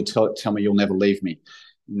as long as you'll tell me you'll never leave me.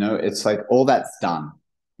 You know, it's like all that's done.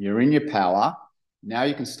 You're in your power. Now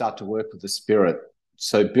you can start to work with the spirit.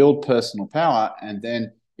 So build personal power and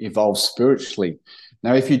then evolve spiritually.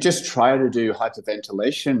 Now, if you just try to do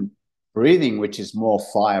hyperventilation breathing, which is more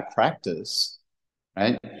fire practice,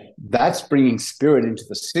 right, that's bringing spirit into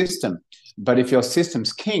the system. But if your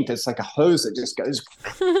system's kinked, it's like a hose that just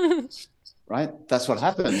goes, right? That's what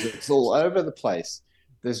happens. It's all over the place.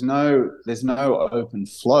 There's no open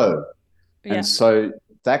flow. Yeah. And so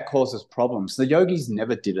that causes problems. The yogis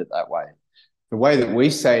never did it that way. The way that we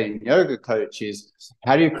say in yoga coach is,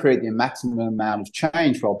 how do you create the maximum amount of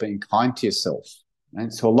change while being kind to yourself?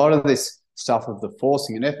 And so a lot of this stuff of the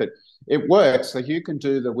forcing and effort, it works. Like you can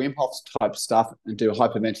do the Wim Hof type stuff and do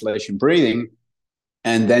hyperventilation breathing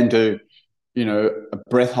and then do, you know, a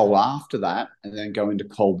breath hold after that and then go into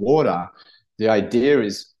cold water. The idea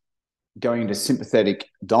is going into sympathetic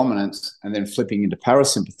dominance and then flipping into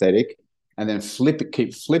parasympathetic and then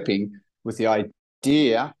keep flipping with the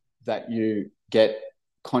idea that you get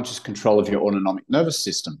conscious control of your autonomic nervous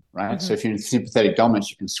system, right? Mm-hmm. So if you're in sympathetic dominance,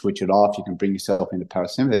 you can switch it off, you can bring yourself into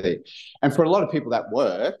parasympathetic. And for a lot of people that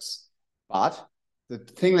works, but the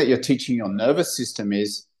thing that you're teaching your nervous system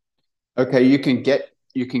is, okay, you can get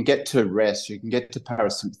to rest, you can get to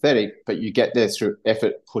parasympathetic, but you get there through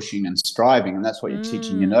effort, pushing and striving. And that's what you're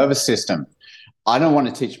teaching your nervous system. I don't want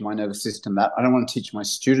to teach my nervous system that. I don't want to teach my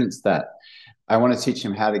students that. I want to teach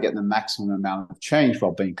them how to get the maximum amount of change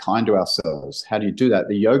while being kind to ourselves. How do you do that?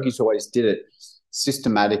 The yogis always did it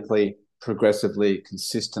systematically, progressively,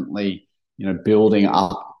 consistently, building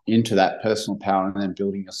up into that personal power and then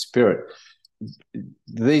building your spirit.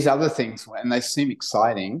 These other things, and they seem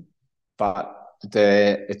exciting, but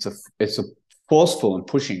it's a forceful and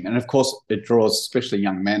pushing. And of course, it draws, especially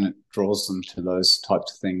young men, it draws them to those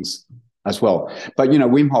types of things as well. But,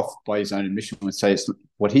 Wim Hof, by his own admission, would say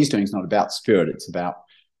what he's doing is not about spirit. It's about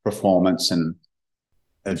performance and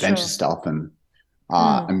adventure stuff and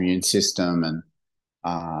immune system. And,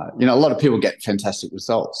 a lot of people get fantastic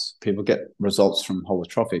results. People get results from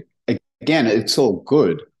holotropic. Again, it's all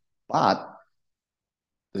good, but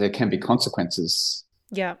there can be consequences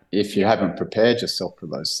if you haven't prepared yourself for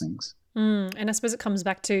those things. And I suppose it comes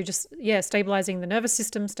back to just, stabilizing the nervous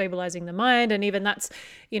system, stabilizing the mind. And even that's,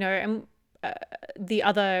 the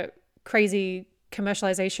other crazy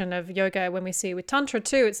commercialization of yoga when we see with Tantra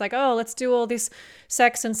too. It's like, oh, let's do all this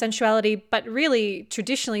sex and sensuality. But really,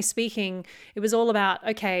 traditionally speaking, it was all about,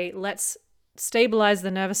 okay, let's stabilize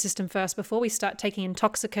the nervous system first before we start taking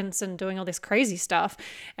intoxicants and doing all this crazy stuff.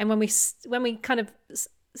 And when we kind of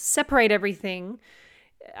separate everything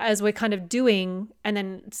as we're kind of doing and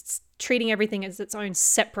then treating everything as its own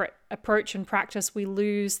separate approach and practice, we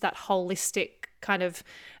lose that holistic kind of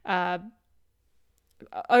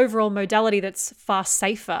overall modality that's far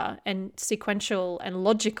safer and sequential and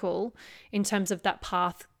logical in terms of that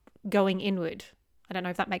path going inward. I don't know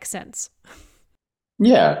if that makes sense.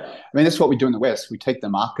 Yeah. I mean, that's what we do in the West. We take the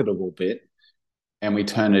marketable bit and we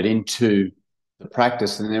turn it into the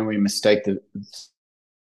practice, and then we mistake the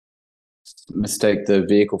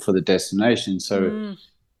vehicle for the destination. So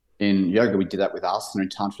in yoga, we do that with asana. In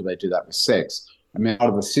Tantra, they do that with sex. I mean, part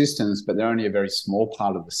of the systems, but they're only a very small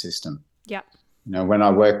part of the system. Yeah. When I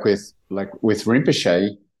work with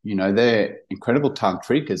Rinpoche, they're incredible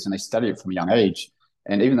tantrikas and they study it from a young age.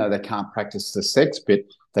 And even though they can't practice the sex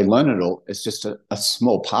bit, they learn it all. It's just a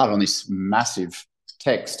small part on this massive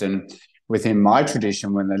text. And within my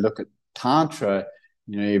tradition, when they look at Tantra,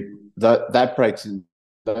 that breaks in,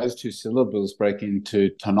 those two syllables break into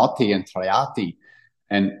Tanoti and Trayati.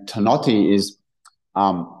 And Tanoti is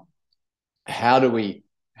how do we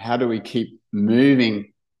keep moving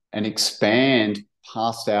and expand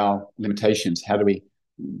past our limitations? How do we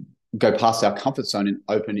go past our comfort zone and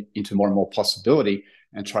open into more and more possibility?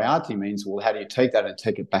 And Trayati means, well, how do you take that and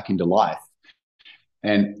take it back into life?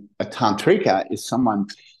 And a tantrika is someone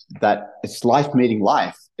that it's life meeting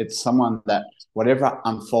life. It's someone that whatever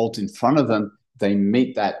unfolds in front of them, they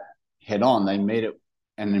meet that head on. They meet it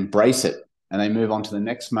and embrace it. And they move on to the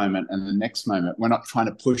next moment and the next moment. We're not trying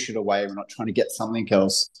to push it away. We're not trying to get something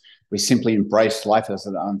else. We simply embrace life as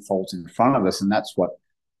it unfolds in front of us. And that's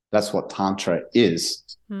what Tantra is.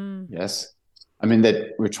 Yes. I mean,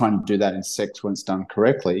 that we're trying to do that in sex when it's done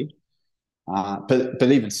correctly. But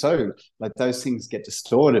even so, like those things get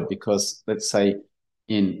distorted because, let's say,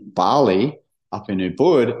 in Bali, up in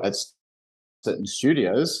Ubud, at certain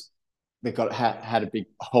studios, they had a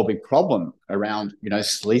whole big problem around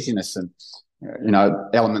sleaziness and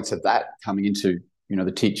elements of that coming into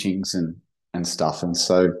the teachings and stuff. And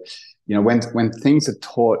so when things are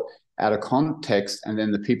taught out of context and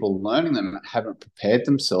then the people learning them haven't prepared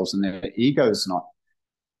themselves and their ego is not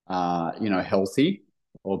healthy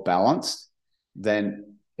or balanced,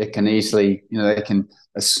 then it can easily they can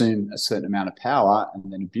assume a certain amount of power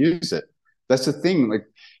and then abuse it. That's the thing. Like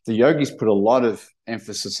the yogis put a lot of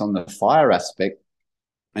emphasis on the fire aspect,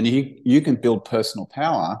 and you can build personal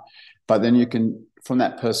power, but then you can, from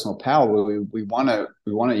that personal power, we want to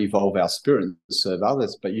evolve our spirit and serve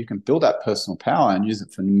others, but you can build that personal power and use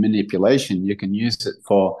it for manipulation. You can use it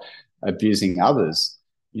for abusing others.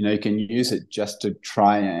 You can use it just to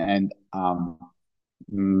try and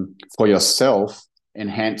for yourself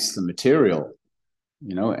enhance the material,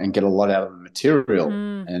 and get a lot out of the material.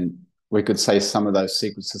 And we could say some of those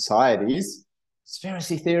secret societies,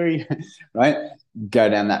 conspiracy theory, right, go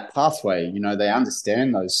down that pathway. They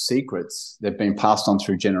understand those secrets. They've been passed on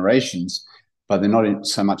through generations, but they're not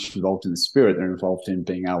so much involved in the spirit. They're involved in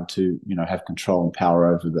being able to, have control and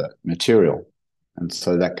power over the material. And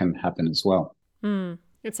so that can happen as well.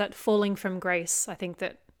 It's that falling from grace, I think,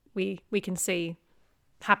 that we can see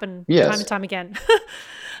happen Yes. time and time again,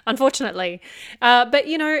 unfortunately. But,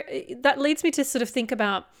 that leads me to sort of think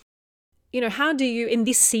about, how do you, in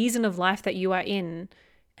this season of life that you are in,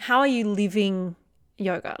 how are you living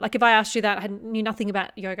yoga? Like if I asked you that, I knew nothing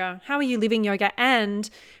about yoga, how are you living yoga? And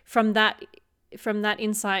from that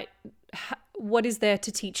insight, what is there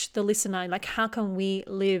to teach the listener? Like how can we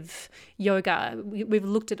live yoga? We've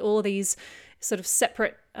looked at all these sort of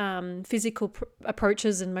separate physical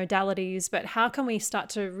approaches and modalities, but how can we start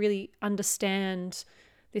to really understand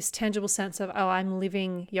this tangible sense of, oh, I'm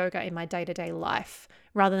living yoga in my day-to-day life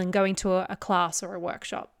rather than going to a class or a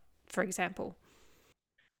workshop, for example?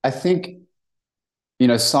 I think,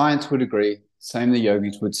 science would agree, same the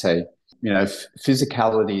yogis would say,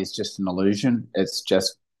 physicality is just an illusion. It's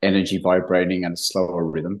just energy vibrating at a slower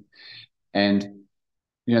rhythm. And,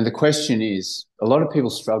 the question is, a lot of people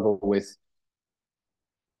struggle with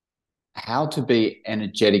how to be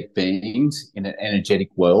energetic beings in an energetic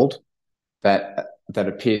world that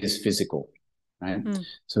appears physical, right?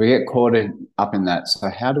 So we get caught up in that. So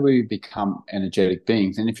how do we become energetic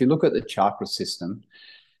beings? And if you look at the chakra system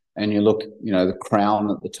and you look, the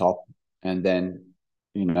crown at the top and then,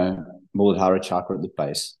 Muladhara chakra at the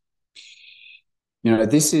base,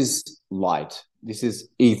 this is light, this is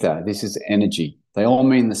ether, this is energy. They all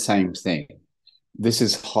mean the same thing. This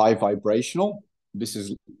is high vibrational, this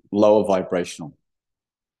is lower vibrational.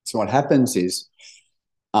 So what happens is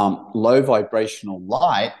low vibrational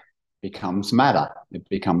light becomes matter, it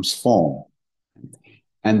becomes form.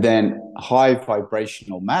 And then high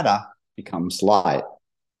vibrational matter becomes light.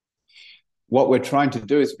 What we're trying to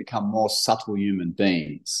do is become more subtle human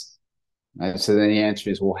beings. Right? So then the answer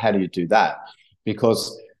is, well, how do you do that?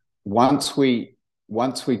 Because once we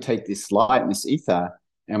take this light and this ether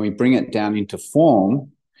and we bring it down into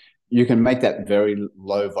form, you can make that very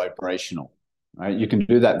low vibrational. Right? You can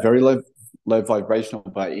do that very low vibrational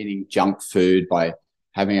by eating junk food, by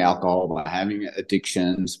having alcohol, by having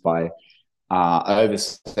addictions, by over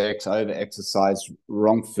sex, over exercise,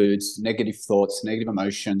 wrong foods, negative thoughts, negative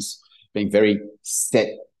emotions, being very set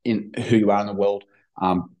in who you are in the world,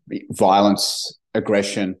 violence,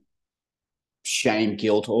 aggression, shame,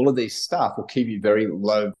 guilt, all of these stuff will keep you very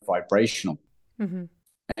low vibrational.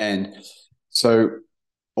 And so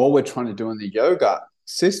all we're trying to do in the yoga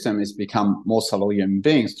system is become more subtle human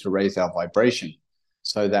beings to raise our vibration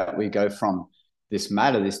so that we go from this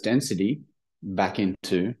matter, this density, back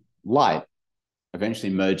into light,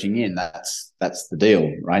 eventually merging in. That's the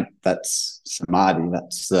deal, right? That's samadhi.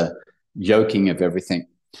 That's the yoking of everything.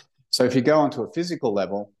 So if you go onto a physical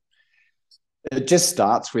level, it just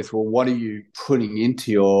starts with, well, what are you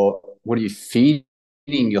feeding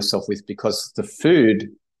yourself with? Because the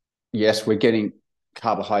food, yes, we're getting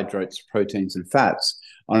carbohydrates, proteins, and fats.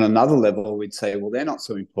 On another level, we'd say, well, they're not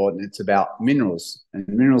so important. It's about minerals and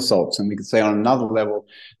mineral salts. And we could say on another level,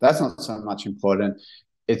 that's not so much important.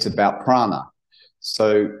 It's about prana.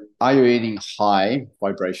 So are you eating high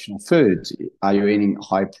vibrational foods? Are you eating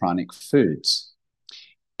high pranic foods?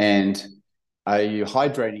 And are you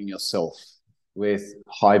hydrating yourself with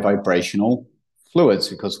high vibrational fluids?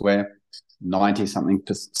 Because we're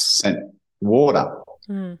 90-something% water.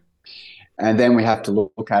 And then we have to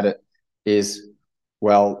look at it is,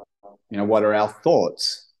 well, what are our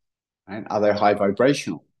thoughts? Right? Are they high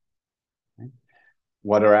vibrational? Right?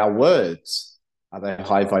 What are our words? Are they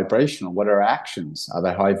high vibrational? What are our actions? Are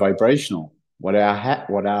they high vibrational? What are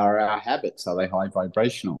our habits? Are they high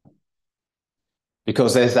vibrational?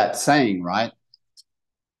 Because there's that saying, right?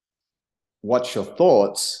 Watch your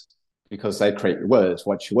thoughts because they create your words.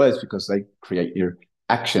 Watch your words because they create your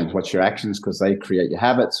actions. Watch your actions because they create your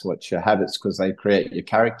habits. Watch your habits because they create your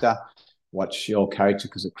character. Watch your character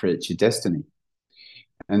because it creates your destiny.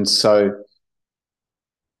 And so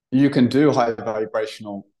you can have high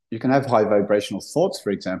vibrational thoughts,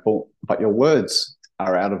 for example, but your words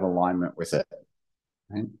are out of alignment with it.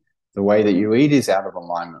 Right? The way that you eat is out of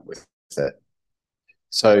alignment with it.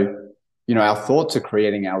 So, our thoughts are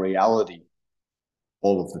creating our reality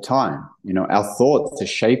all of the time. Our thoughts are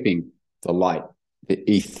shaping the light, the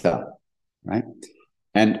ether, right?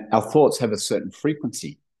 And our thoughts have a certain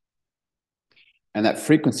frequency. And that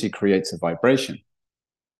frequency creates a vibration.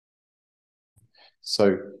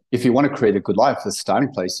 So if you want to create a good life, the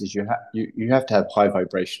starting place is you have to have high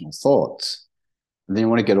vibrational thoughts. And then you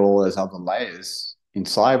want to get all those other layers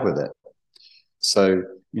inside with it. So,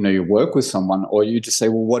 you work with someone or you just say,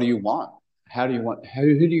 well, what do you want? Who do you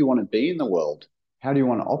want to be in the world? How do you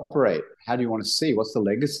want to operate? How do you want to see? What's the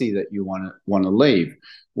legacy that you want to leave?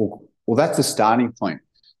 Well, that's the starting point.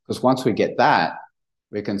 Because once we get that,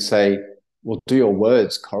 we can say, well, do your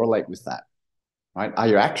words correlate with that? Right? Are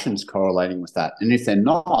your actions correlating with that? And if they're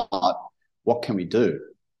not, what can we do?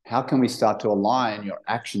 How can we start to align your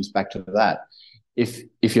actions back to that? If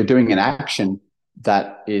you're doing an action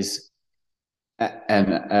that is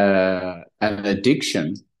an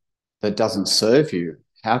addiction that doesn't serve you,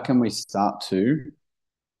 how can we start to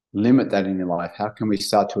limit that in your life? How can we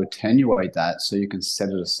start to attenuate that so you can set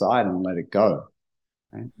it aside and let it go?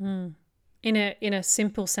 Right? In a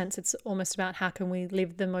simple sense, it's almost about how can we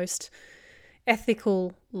live the most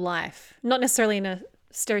ethical life, not necessarily in a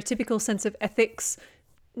stereotypical sense of ethics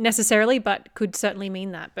necessarily, but could certainly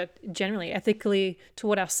mean that, but generally ethically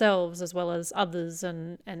toward ourselves as well as others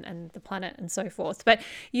and the planet and so forth. But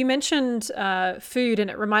you mentioned food, and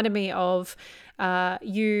it reminded me of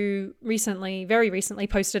you recently, very recently,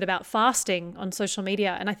 posted about fasting on social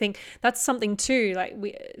media, and I think that's something too. Like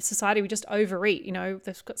society, we just overeat.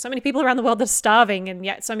 There's got so many people around the world that are starving, and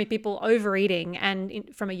yet so many people overeating.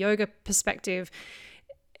 And from a yoga perspective,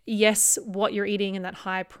 yes, what you're eating and that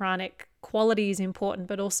high pranic quality is important,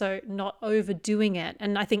 but also not overdoing it.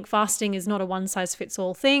 And I think fasting is not a one size fits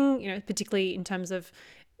all thing, particularly in terms of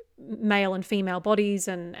male and female bodies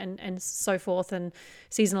and so forth, and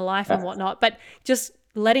seasonal life and whatnot. But just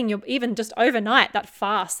letting even just overnight, that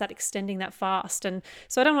fast, that extending that fast. And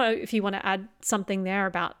so I don't know if you want to add something there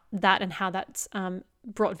about that and how that's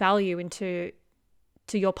brought value into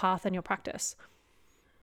your path and your practice.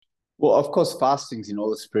 Well, of course, fasting's in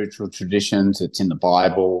all the spiritual traditions. It's in the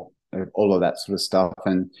Bible, all of that sort of stuff.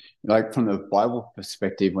 And like from the Bible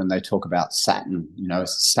perspective, when they talk about Saturn,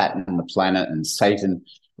 Saturn, the planet, and Satan,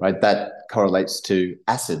 right? That correlates to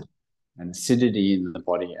acid and acidity in the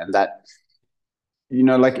body. And that,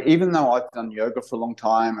 like even though I've done yoga for a long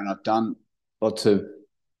time and I've done lots of,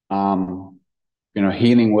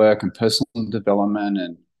 healing work and personal development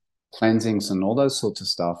and cleansings and all those sorts of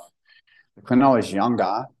stuff, when I was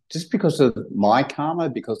younger, just because of my karma,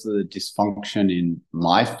 because of the dysfunction in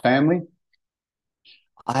my family,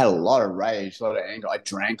 I had a lot of rage, a lot of anger. I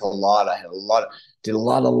drank a lot. I had did a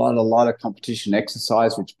lot of competition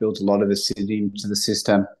exercise, which built a lot of acidity into the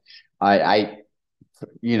system. I ate,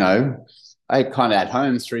 I ate kind of at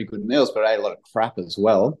home 3 good meals, but I ate a lot of crap as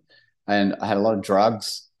well. And I had a lot of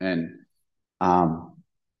drugs and,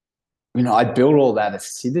 I built all that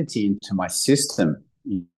acidity into my system,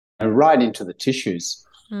 right into the tissues.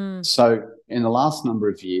 Mm. So in the last number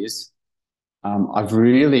of years, I've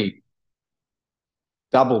really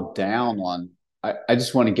doubled down on, I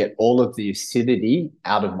just want to get all of the acidity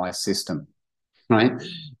out of my system, right?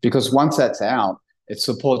 Because once that's out, it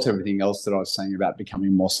supports everything else that I was saying about becoming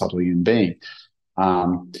a more subtle human being.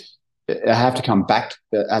 I have to come back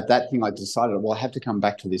at that thing. I decided, well, I have to come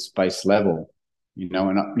back to this base level,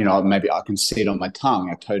 and maybe I can see it on my tongue,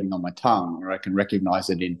 a coating on my tongue, or I can recognize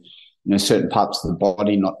it in certain parts of the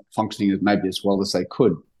body not functioning maybe as well as they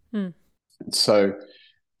could. Mm. So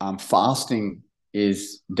fasting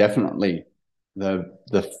is definitely the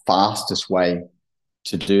fastest way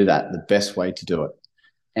to do that, the best way to do it.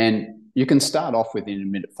 And you can start off with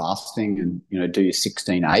intermittent fasting and do your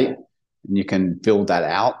 16-8, and you can build that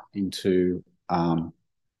out into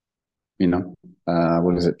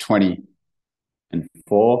what is it, 20 and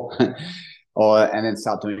 4 and then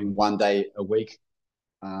start doing 1 day a week,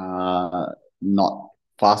 not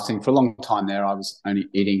fasting. For a long time there, I was only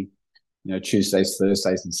eating Tuesdays,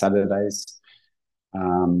 Thursdays, and Saturdays.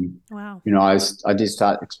 Wow. I did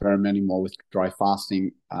start experimenting more with dry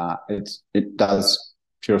fasting. It does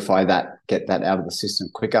purify that, get that out of the system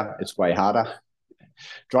quicker. It's way harder.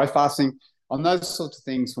 Dry fasting on those sorts of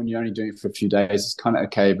things, when you're only doing it for a few days, it's kind of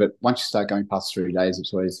okay. But once you start going past 3 days,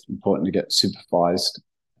 it's always important to get supervised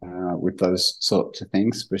with those sorts of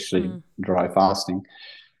things, especially dry fasting.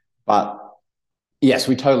 But yes,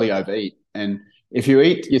 we totally overeat. And if you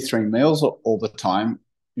eat your 3 meals all the time,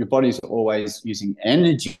 your body's always using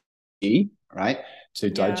energy, right, to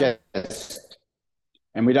digest.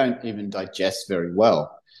 And we don't even digest very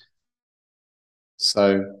well.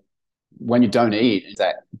 So when you don't eat,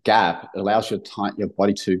 that gap allows your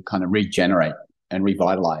body to kind of regenerate and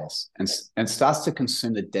revitalize and starts to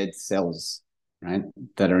consume the dead cells, right,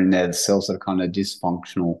 that are in there, the cells that are kind of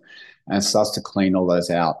dysfunctional, and it starts to clean all those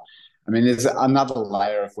out. I mean, there's another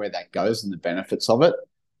layer of where that goes and the benefits of it,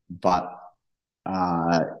 but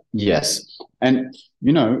yes. And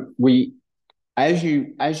as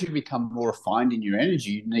you become more refined in your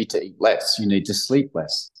energy, you need to eat less, you need to sleep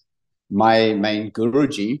less. My main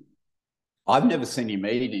Guruji, I've never seen him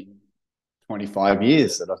eat in 25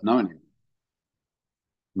 years that I've known him.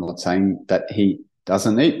 I'm not saying that he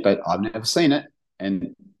doesn't eat, but I've never seen it.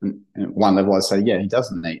 And at one level, I say, yeah, he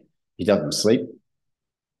doesn't eat. He doesn't sleep.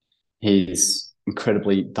 He's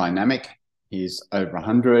incredibly dynamic. He's over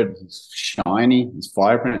 100. He's shiny. He's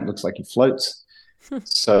vibrant. It looks like he floats.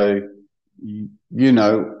 So,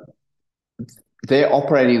 they're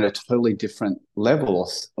operating at a totally different level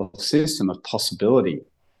of system of possibility.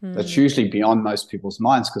 That's usually beyond most people's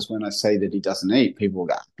minds, because when I say that he doesn't eat, people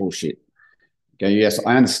go, bullshit. Go, yes,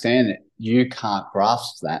 I understand that you can't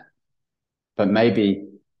grasp that, but maybe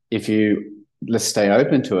if let's stay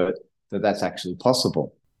open to it, that that's actually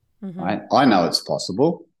possible. Mm-hmm. Right? I know it's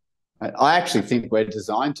possible. I actually think we're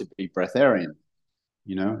designed to be breatharian.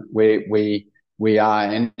 You know, we are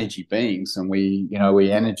energy beings, and we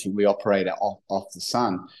operate off the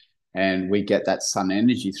sun, and we get that sun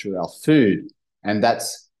energy through our food, and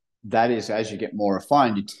that is, as you get more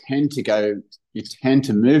refined, you tend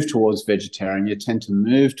to move towards vegetarian, you tend to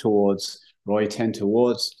move towards raw, you tend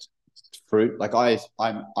towards fruit. Like I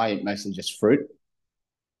eat mostly just fruit,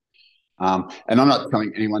 and I'm not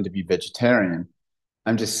telling anyone to be vegetarian.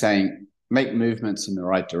 I'm just saying make movements in the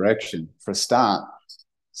right direction. For a start,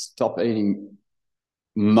 stop eating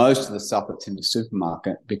most of the stuff that's in the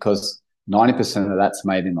supermarket, because 90% of that's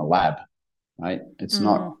made in the lab, right? It's Mm.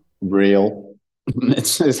 not real.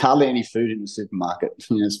 There's hardly any food in the supermarket.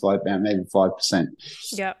 It's like maybe 5%.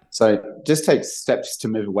 Yeah. So just take steps to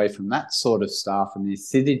move away from that sort of stuff and the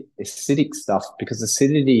acidic stuff, because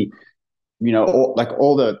acidity,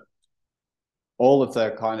 all of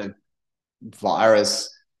the kind of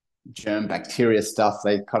virus, germ, bacteria stuff,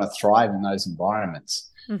 they kind of thrive in those environments.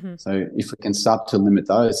 Mm-hmm. So if we can start to limit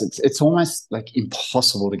those, it's almost like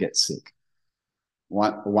impossible to get sick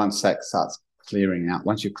once that starts clearing out.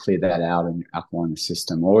 Once you clear that out in your alkaline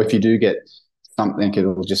system, or if you do get something,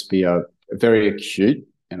 it'll just be a very acute,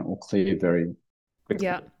 and it will clear very quickly.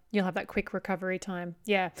 Yeah, you'll have that quick recovery time.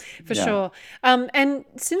 Yeah, for Yeah. sure. And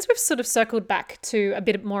since we've sort of circled back to a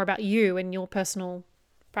bit more about you and your personal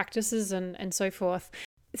practices and so forth,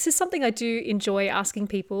 this is something I do enjoy asking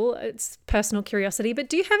people. It's personal curiosity, but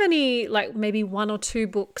do you have any, like maybe one or two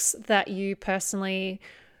books that you personally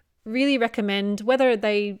really recommend, whether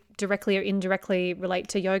they directly or indirectly relate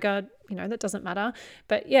to yoga? That doesn't matter.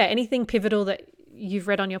 But yeah, anything pivotal that you've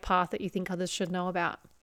read on your path that you think others should know about?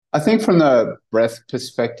 I think from the breath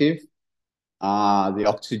perspective, The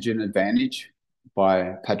Oxygen Advantage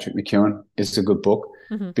by Patrick McKeown is a good book,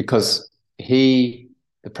 Mm-hmm. because the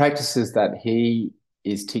practices that he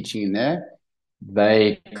is teaching in there,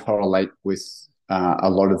 they correlate with a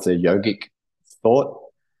lot of the yogic thought.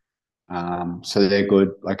 So they're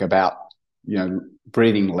good, like about,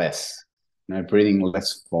 breathing less, breathing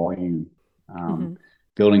less volume, Mm-hmm.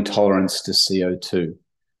 building tolerance to CO2.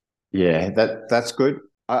 Yeah, that's good.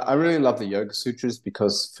 I really love the Yoga Sutras,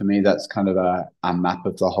 because for me that's kind of a map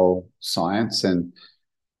of the whole science. And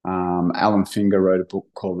Alan Finger wrote a book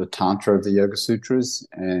called The Tantra of the Yoga Sutras,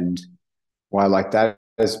 and why I like that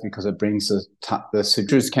is because it brings the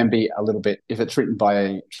sutras can be a little bit, if it's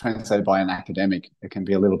translated by an academic, it can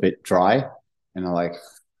be a little bit dry and like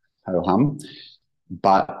ho hum.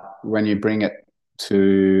 But when you bring it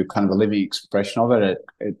to kind of a living expression of it,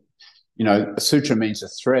 a sutra means a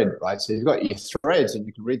thread, right? So you've got your threads, and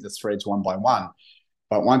you can read the threads one by one.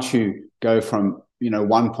 But once you go from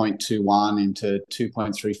 1.21 into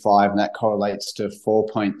 2.35, and that correlates to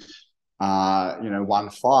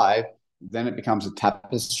 4.15, then it becomes a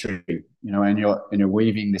tapestry, and you're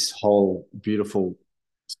weaving this whole beautiful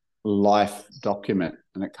life document,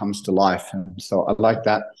 and it comes to life. And so I like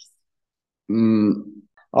that. Mm,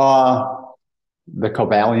 uh, the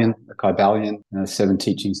Kybalion, Seven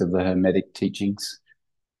Teachings of the Hermetic Teachings,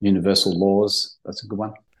 Universal Laws. That's a good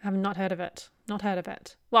one. I have not heard of it. Not heard of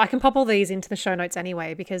it. Well, I can pop all these into the show notes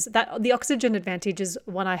anyway, because the Oxygen Advantage is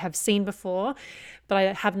one I have seen before, but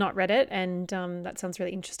I have not read it, and that sounds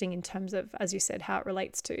really interesting in terms of, as you said, how it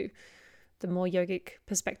relates to the more yogic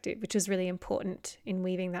perspective, which is really important in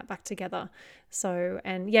weaving that back together. So,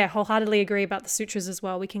 and yeah, wholeheartedly agree about the sutras as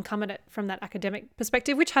well. We can come at it from that academic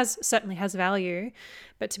perspective, which certainly has value,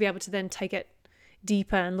 but to be able to then take it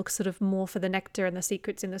deeper and look sort of more for the nectar and the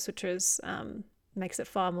secrets in the sutras makes it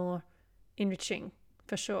far more enriching,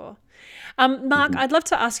 for sure. Mark, Mm-hmm. I'd love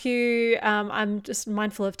to ask you, I'm just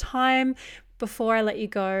mindful of time before I let you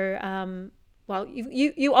go. Well,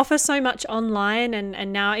 you offer so much online,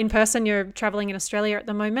 and now in person. You're traveling in Australia at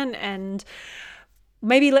the moment, and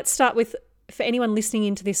maybe let's start with, for anyone listening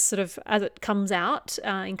into this sort of as it comes out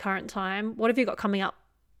in current time, what have you got coming up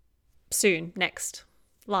soon, next,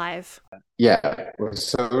 live? Yeah.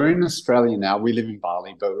 So we're in Australia now. We live in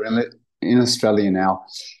Bali, but we're in Australia now,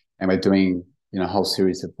 and we're doing a whole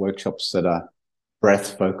series of workshops that are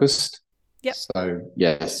breath focused. Yep. So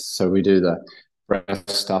yes, so we do the breath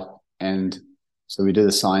stuff, and so we do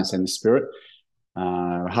the science and the spirit.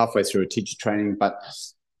 Halfway through a teacher training, but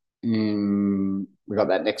we got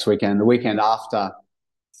that next weekend. The weekend after,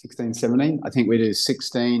 16, 17, I think we do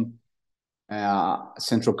 16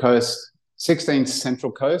 Central Coast, 16th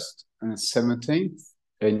Central Coast, and 17th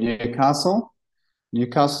in Newcastle.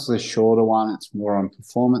 Newcastle's a shorter one. It's more on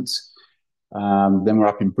performance. Then we're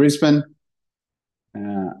up in Brisbane,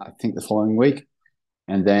 I think the following week.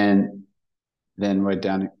 And then then we're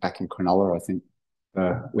back in Cronulla, I think,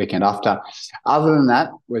 the weekend after. Other than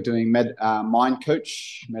that, we're doing Mind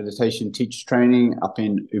Coach meditation teacher training up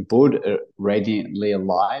in Ubud at Radiantly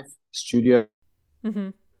Alive Studio.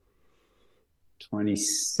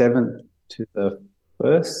 27th to the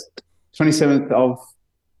 1st, 27th of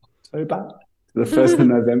October to the 1st of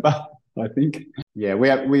November, I think. Yeah, we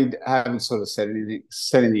haven't sort of set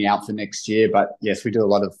anything out for next year, but yes, we do a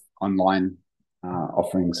lot of online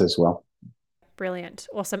offerings as well. Brilliant.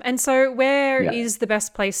 Awesome. And so where is the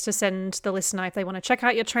best place to send the listener if they want to check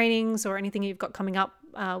out your trainings or anything you've got coming up?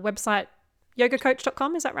 Website,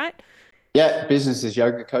 yogacoach.com, is that right? Yeah, business is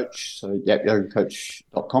Yoga Coach. So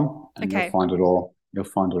yogacoach.com, and you'll find it all. You'll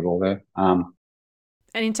find it all there. And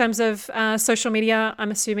in terms of social media, I'm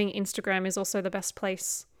assuming Instagram is also the best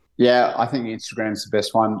place. Yeah, I think Instagram's the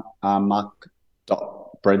best one. Mark.Breadner.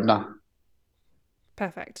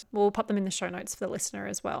 Perfect. We'll pop them in the show notes for the listener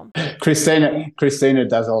as well. Christina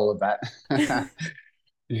does all of that.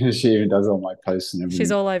 She even does all my posts and everything.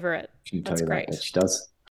 She's all over it. That's great. She does.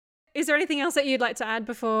 Is there anything else that you'd like to add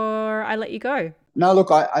before I let you go? No, look,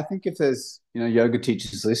 I think if there's yoga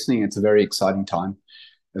teachers listening, it's a very exciting time.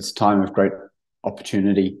 It's a time of great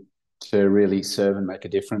opportunity to really serve and make a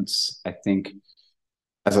difference. I think,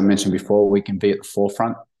 as I mentioned before, we can be at the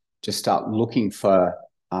forefront. Just start looking for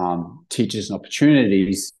teachers and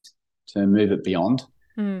opportunities to move it beyond.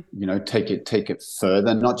 Take it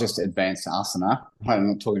further, not just advanced asana. I'm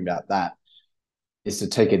not talking about that. Is to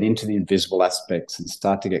take it into the invisible aspects and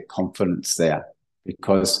start to get confidence there,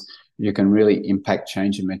 because you can really impact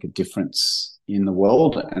change and make a difference in the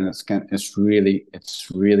world, and it's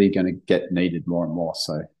really going to get needed more and more.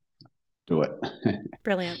 So do it.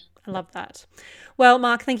 Brilliant. I love that. Well,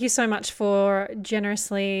 Mark, thank you so much for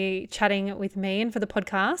generously chatting with me and for the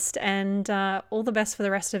podcast, and all the best for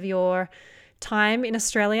the rest of your time in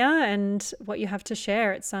Australia and what you have to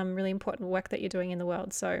share. It's some really important work that you're doing in the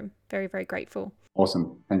world. So very, very grateful.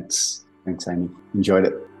 Awesome. Thanks, Amy. Enjoyed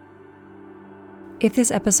it. If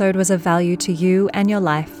this episode was of value to you and your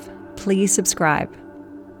life, please subscribe.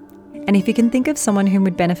 And if you can think of someone who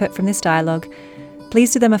would benefit from this dialogue,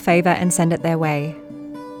 please do them a favor and send it their way.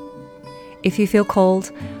 If you feel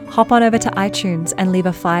called, hop on over to iTunes and leave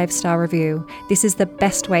a 5-star review. This is the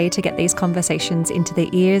best way to get these conversations into the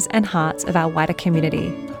ears and hearts of our wider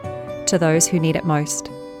community, to those who need it most.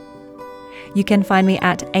 You can find me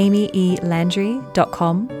at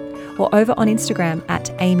amyelandry.com or over on Instagram at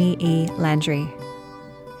amyelandry.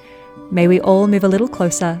 May we all move a little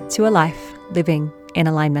closer to a life living in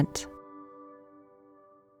alignment.